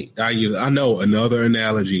analogy I use. I know another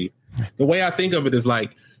analogy. The way I think of it is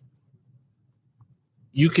like,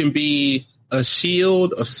 you can be a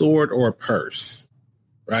shield, a sword, or a purse.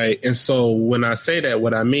 Right. And so when I say that,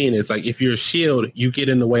 what I mean is like, if you're a shield, you get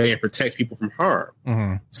in the way and protect people from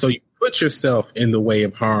harm. So you put yourself in the way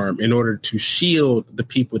of harm in order to shield the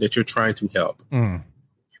people that you're trying to help. You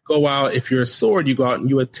go out, if you're a sword, you go out and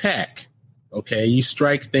you attack. Okay. You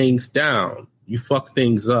strike things down. You fuck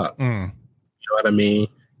things up. You know what I mean?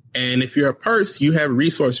 And if you're a purse, you have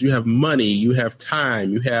resources, you have money, you have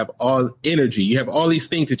time, you have all energy, you have all these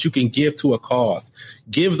things that you can give to a cause.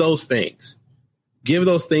 Give those things. Give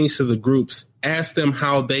those things to the groups. Ask them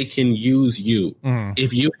how they can use you.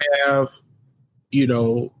 If you have,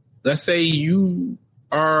 let's say you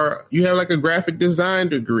have like a graphic design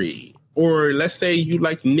degree, or let's say you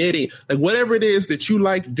like knitting, like whatever it is that you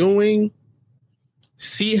like doing,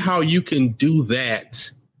 see how you can do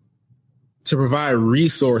that to provide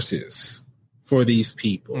resources for these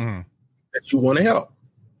people that you want to help.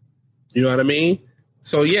 You know what I mean?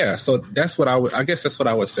 So yeah, so that's what I guess that's what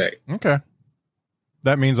I would say. Okay.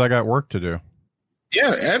 That means I got work to do.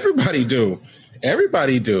 Yeah, everybody do.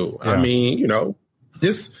 Everybody do. Yeah. I mean,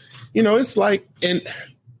 it's like, and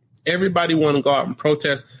everybody want to go out and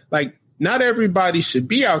protest. Like, not everybody should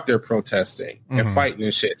be out there protesting and fighting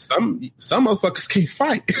and shit. Some motherfuckers can't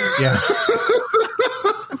fight. Yeah.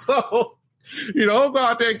 So, go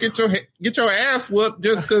out there and get your ass whooped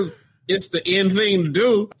just because it's the end thing to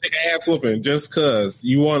do. Take an ass whooping just because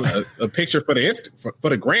you want a picture for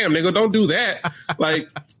the gram, nigga. Don't do that. Like,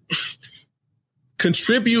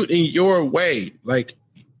 contribute in your way. Like,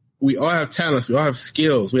 we all have talents. We all have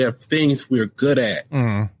skills. We have things we're good at.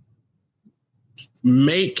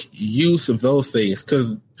 Make use of those things,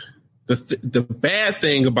 because the bad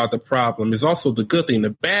thing about the problem is also the good thing.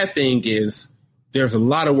 The bad thing is there's a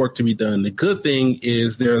lot of work to be done. The good thing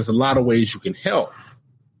is there's a lot of ways you can help.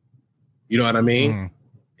 You know what I mean?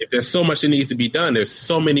 If there's so much that needs to be done, there's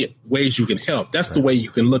so many ways you can help. That's the way you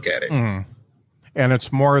can look at it. And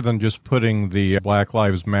it's more than just putting the Black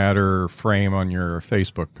Lives Matter frame on your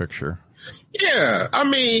Facebook picture. Yeah, I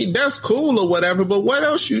mean, that's cool or whatever, but what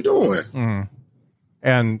else you doing?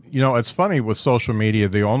 And, it's funny with social media.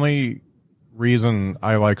 The only reason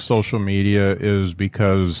I like social media is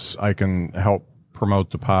because I can help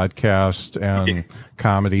promote the podcast and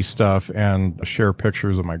comedy stuff and share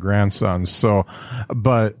pictures of my grandsons. So,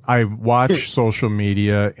 but I watch social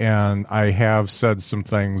media and I have said some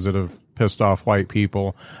things that have pissed off white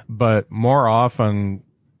people, but more often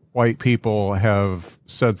white people have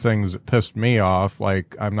said things that pissed me off,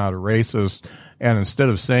 like I'm not a racist. And instead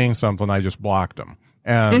of saying something, I just blocked them.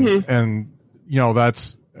 And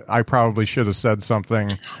I probably should have said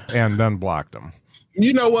something and then blocked them.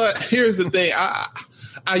 You know what? Here's the thing.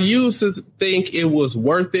 I used to think it was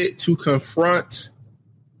worth it to confront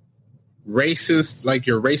racists, like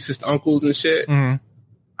your racist uncles and shit. I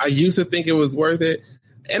used to think it was worth it.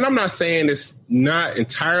 And I'm not saying it's not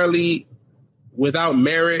entirely without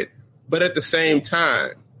merit, but at the same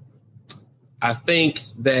time, I think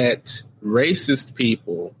that racist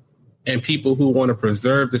people and people who want to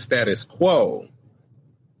preserve the status quo,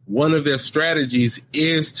 one of their strategies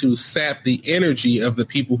is to sap the energy of the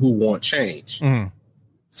people who want change.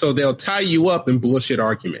 So they'll tie you up in bullshit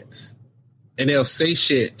arguments, and they'll say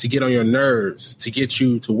shit to get on your nerves, to get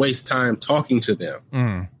you to waste time talking to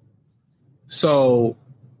them. So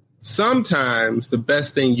sometimes the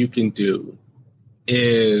best thing you can do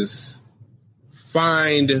is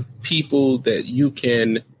find people that you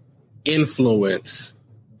can influence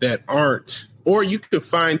that aren't, or you could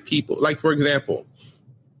find people, like, for example,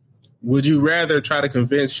 would you rather try to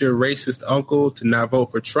convince your racist uncle to not vote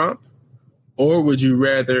for Trump, or would you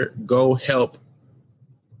rather go help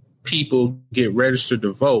people get registered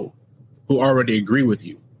to vote who already agree with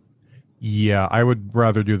you? Yeah, I would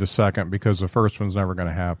rather do the second, because the first one's never going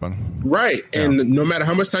to happen. Right. Yeah. And no matter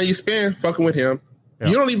how much time you spend fucking with him,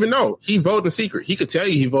 you don't even know. He voted in secret. He could tell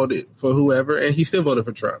you he voted for whoever, and he still voted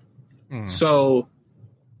for Trump. So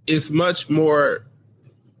it's much more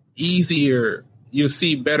easier. You'll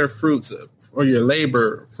see better fruits or your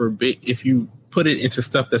labor if you put it into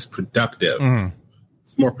stuff that's productive.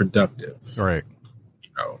 It's more productive. Right.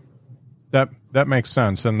 That makes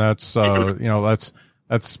sense. And that's,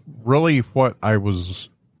 that's really what I was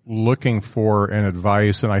looking for in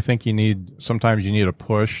advice. And I think sometimes you need a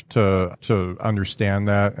push to understand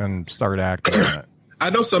that and start acting on it.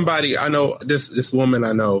 I know this woman,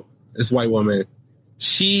 this white woman,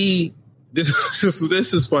 this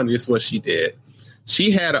is funny. This is what she did.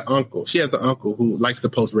 She has an uncle who likes to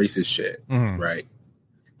post racist shit. Right.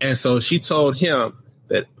 And so she told him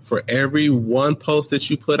that for every one post that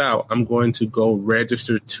you put out, I'm going to go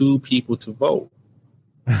register 2 people to vote.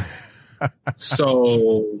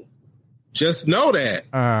 So just know that.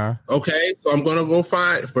 Okay. So I'm going to go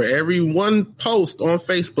find, for every one post on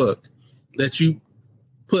Facebook that you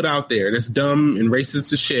put out there that's dumb and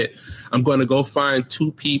racist as shit, I'm going to go find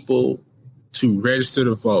 2 people to register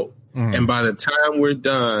to vote. And by the time we're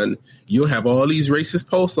done, you'll have all these racist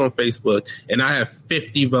posts on Facebook, and I have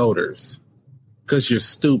 50 voters because you're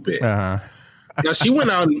stupid. Now, she went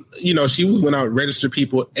out, went out and registered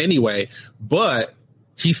people anyway, but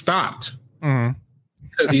he stopped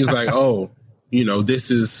because he's like, this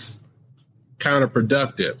is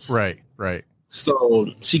counterproductive. Right. So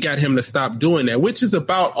she got him to stop doing that, which is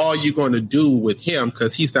about all you're going to do with him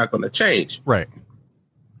because he's not going to change. Right.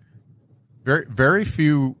 Very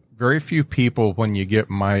few people when you get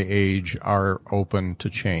my age are open to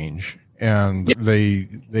change, and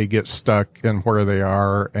they get stuck in where they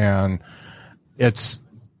are, and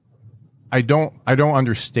I don't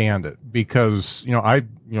understand it because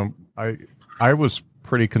I was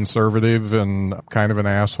pretty conservative and kind of an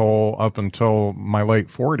asshole up until my late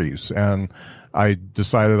 40s, and I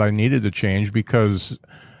decided I needed to change because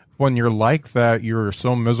when you're like that, you're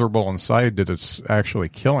so miserable inside that it's actually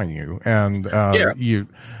killing you, and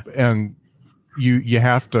you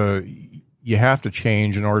have to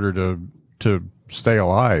change in order to stay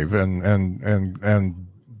alive and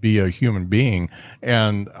be a human being.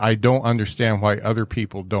 And I don't understand why other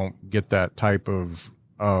people don't get that type of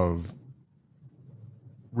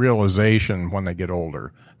realization when they get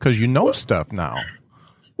older, because stuff now.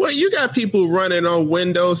 Well, you got people running on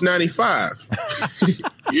Windows 95.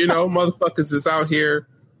 Motherfuckers is out here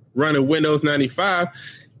running Windows 95.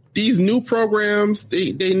 These new programs,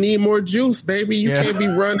 they need more juice, baby. You can't be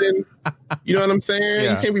running, you know what I'm saying?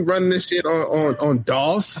 Yeah. You can't be running this shit on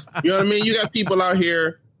DOS. You know what I mean? You got people out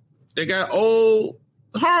here, they got old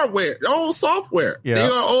hardware, old software. Yeah. They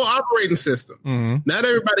got old operating systems. Mm-hmm. Not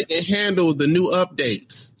everybody can handle the new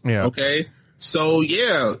updates. Yeah. Okay. So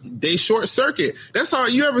they short circuit. That's how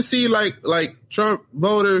you ever see like Trump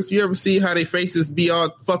voters. You ever see how their faces be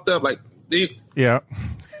all fucked up? Like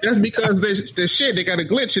that's because their shit. They got a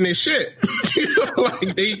glitch in their shit.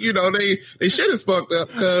 They shit is fucked up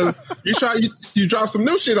because you drop some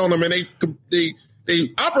new shit on them and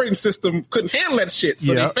they operating system couldn't handle that shit.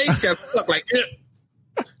 So their face got stuck.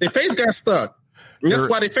 Their face got stuck. And that's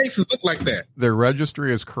why their faces look like that. Their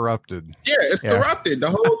registry is corrupted. Yeah, it's corrupted.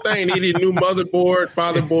 The whole thing. They need a new motherboard,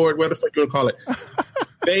 fatherboard, whatever the fuck you want to call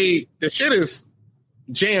it. The shit is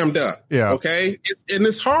jammed up. Yeah. Okay?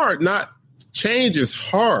 It's hard. Change is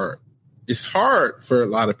hard. It's hard for a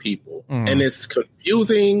lot of people. Mm. And it's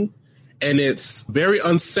confusing and it's very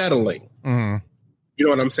unsettling. Mm. You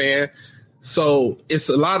know what I'm saying? So it's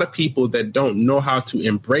a lot of people that don't know how to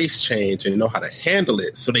embrace change and know how to handle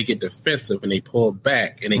it. So they get defensive and they pull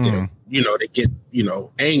back and they get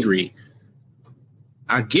angry.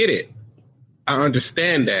 I get it. I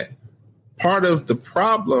understand that. Part of the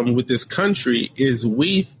problem with this country is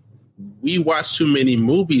we watch too many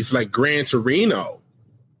movies like Gran Torino.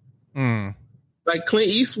 Mm. Like Clint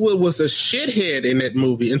Eastwood was a shithead in that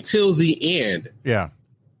movie until the end. Yeah.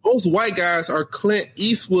 Those white guys are Clint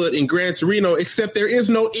Eastwood in Gran Torino, except there is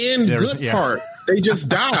no part. They just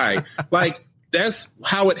die. Like, that's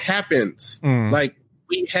how it happens. Mm. Like,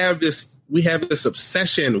 we have this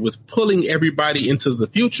obsession with pulling everybody into the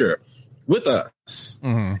future with us.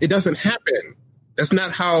 Mm-hmm. It doesn't happen. That's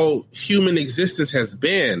not how human existence has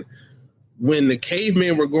been. When the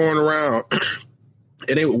cavemen were going around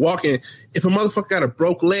and they were walking, if a motherfucker got a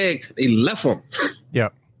broke leg, they left them. Yeah.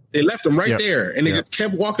 They left him right there, and they just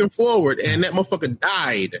kept walking forward, and that motherfucker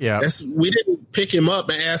died. Yeah. We didn't pick him up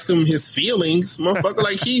and ask him his feelings. Motherfucker,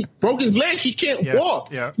 like, he broke his leg. He can't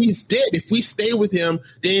walk. Yeah. He's dead. If we stay with him,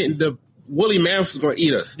 then the woolly mammoth is going to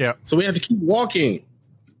eat us. Yeah. So we have to keep walking.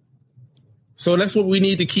 So that's what we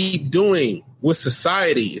need to keep doing with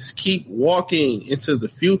society, is keep walking into the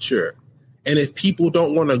future. And if people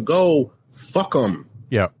don't want to go, fuck them.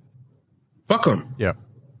 Yeah. Fuck them. Yeah.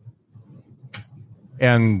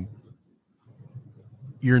 And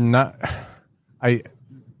you're not,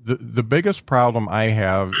 the biggest problem I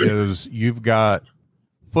have is you've got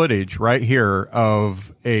footage right here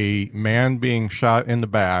of a man being shot in the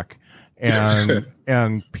back,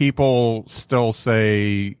 and people still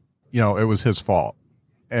say, it was his fault.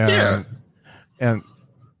 And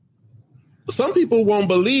some people won't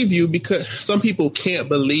believe you because some people can't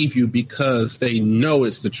believe you because they know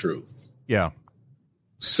it's the truth. Yeah.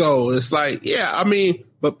 So it's like,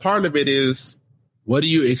 but part of it is, what do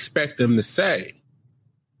you expect them to say?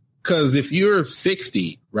 Because if you're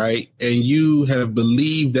 60, right, and you have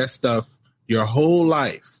believed that stuff your whole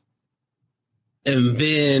life, and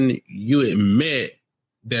then you admit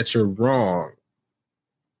that you're wrong,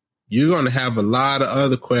 you're going to have a lot of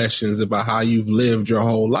other questions about how you've lived your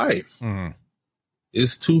whole life. Mm-hmm.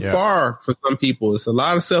 It's too far for some people. It's a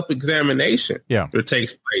lot of self-examination that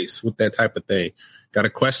takes place with that type of thing. Got to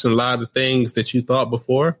question a lot of things that you thought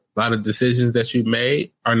before. A lot of decisions that you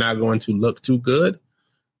made are not going to look too good.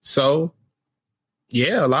 So,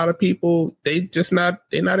 a lot of people, they're not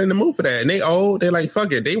in the mood for that. And they're like,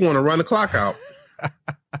 fuck it. They want to run the clock out.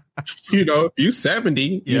 If you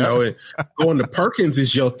 70, and going to Perkins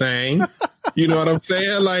is your thing. You know what I'm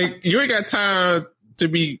saying? Like, you ain't got time to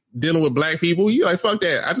be dealing with black people. You like, fuck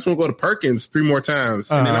that. I just want to go to Perkins 3 more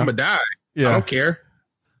times and then I'm gonna die. Yeah. I don't care.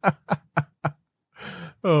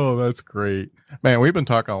 Oh, that's great, man. We've been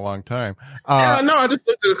talking a long time. No, I just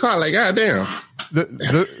looked at the clock like, God damn.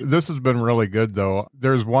 This has been really good, though.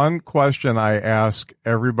 There's one question I ask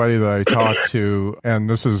everybody that I talk to, and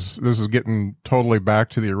this is getting totally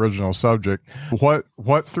back to the original subject.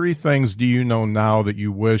 What 3 things do you know now that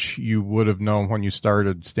you wish you would have known when you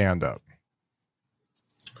started stand up?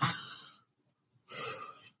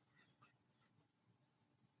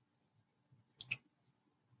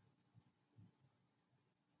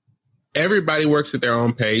 Everybody works at their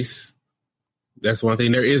own pace. That's one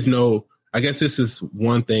thing. I guess this is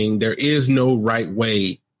one thing. There is no right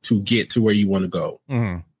way to get to where you want to go.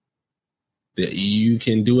 Mm-hmm. That you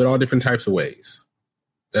can do it all different types of ways.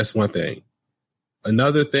 That's one thing.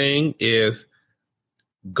 Another thing is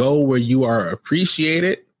go where you are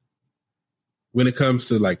appreciated when it comes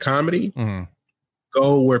to like comedy. Mm-hmm.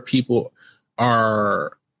 Go where people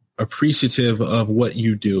are appreciative of what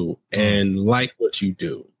you do and like what you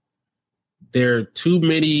do. There are too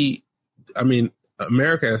many. I mean,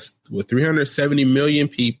 America has 370 million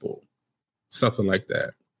people, something like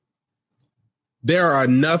that. There are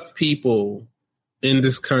enough people in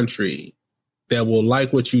this country that will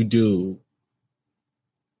like what you do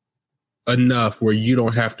enough where you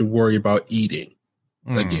don't have to worry about eating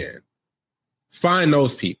again. Find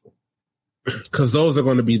those people, because those are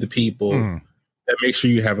going to be the people that make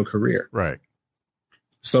sure you have a career. Right.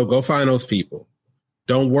 So go find those people.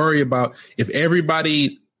 Don't worry about if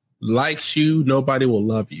everybody likes you, nobody will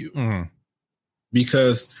love you. Mm-hmm.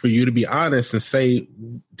 Because for you to be honest and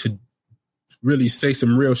to really say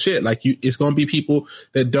some real shit, like it's going to be people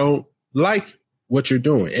that don't like what you're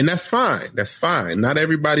doing. And that's fine. That's fine. Not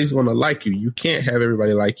everybody's going to like you. You can't have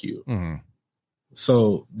everybody like you. Mm-hmm.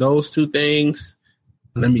 So those 2 things,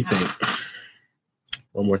 let me think.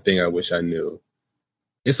 One more thing I wish I knew.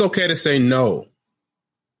 It's okay to say no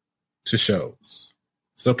to shows.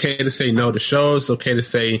 It's okay to say no to shows. It's okay to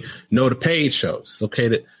say no to paid shows. It's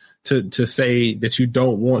okay to say that you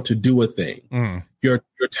don't want to do a thing. Mm. Your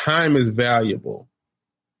time is valuable.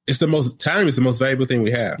 Time is the most valuable thing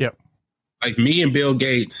we have. Yep. Like me and Bill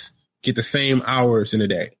Gates get the same hours in a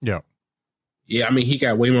day. Yep. Yeah, I mean, he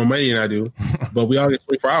got way more money than I do, but we all get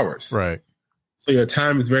 24 hours. Right. So your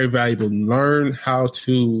time is very valuable. Learn how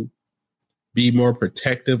to be more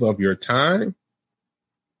protective of your time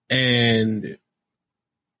and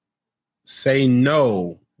say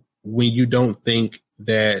no when you don't think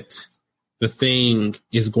that the thing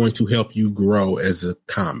is going to help you grow as a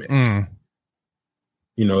comic. Mm.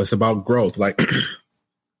 You know, it's about growth. Like,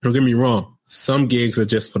 don't get me wrong. Some gigs are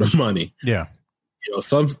just for the money. Yeah. You know,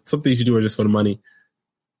 some things you do are just for the money.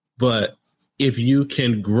 But if you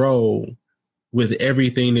can grow with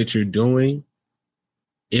everything that you're doing,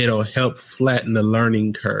 it'll help flatten the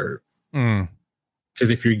learning curve. Mm.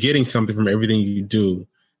 Because if you're getting something from everything you do,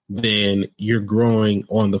 then you're growing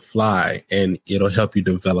on the fly and it'll help you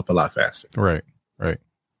develop a lot faster. Right. Right.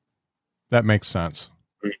 That makes sense.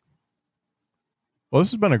 Well,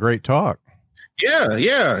 this has been a great talk. Yeah.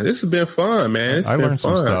 Yeah. This has been fun, man. I learned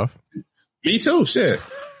some stuff. Me too. Shit.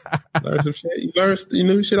 Learn some shit. You learn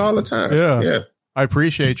new shit all the time. Yeah. Yeah. I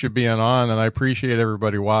appreciate you being on, and I appreciate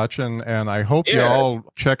everybody watching, and I hope you all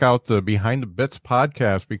check out the Behind the Bits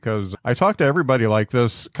podcast, because I talk to everybody like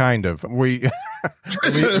this, kind of. We,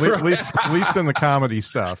 at least in the comedy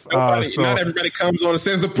stuff. Not everybody comes on and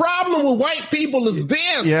says, the problem with white people is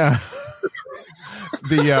this. Yeah.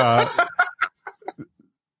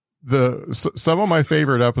 Some of my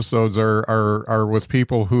favorite episodes are with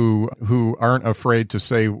people who aren't afraid to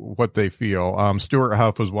say what they feel. Stuart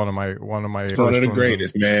Huff was one of my one of the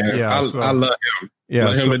greatest, man. Yeah, I love him. Yeah,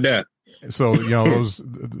 love him to death. So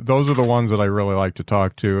those are the ones that I really like to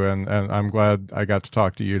talk to, and I'm glad I got to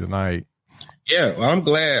talk to you tonight. Yeah, well, I'm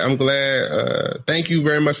glad. Thank you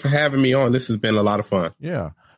very much for having me on. This has been a lot of fun. Yeah.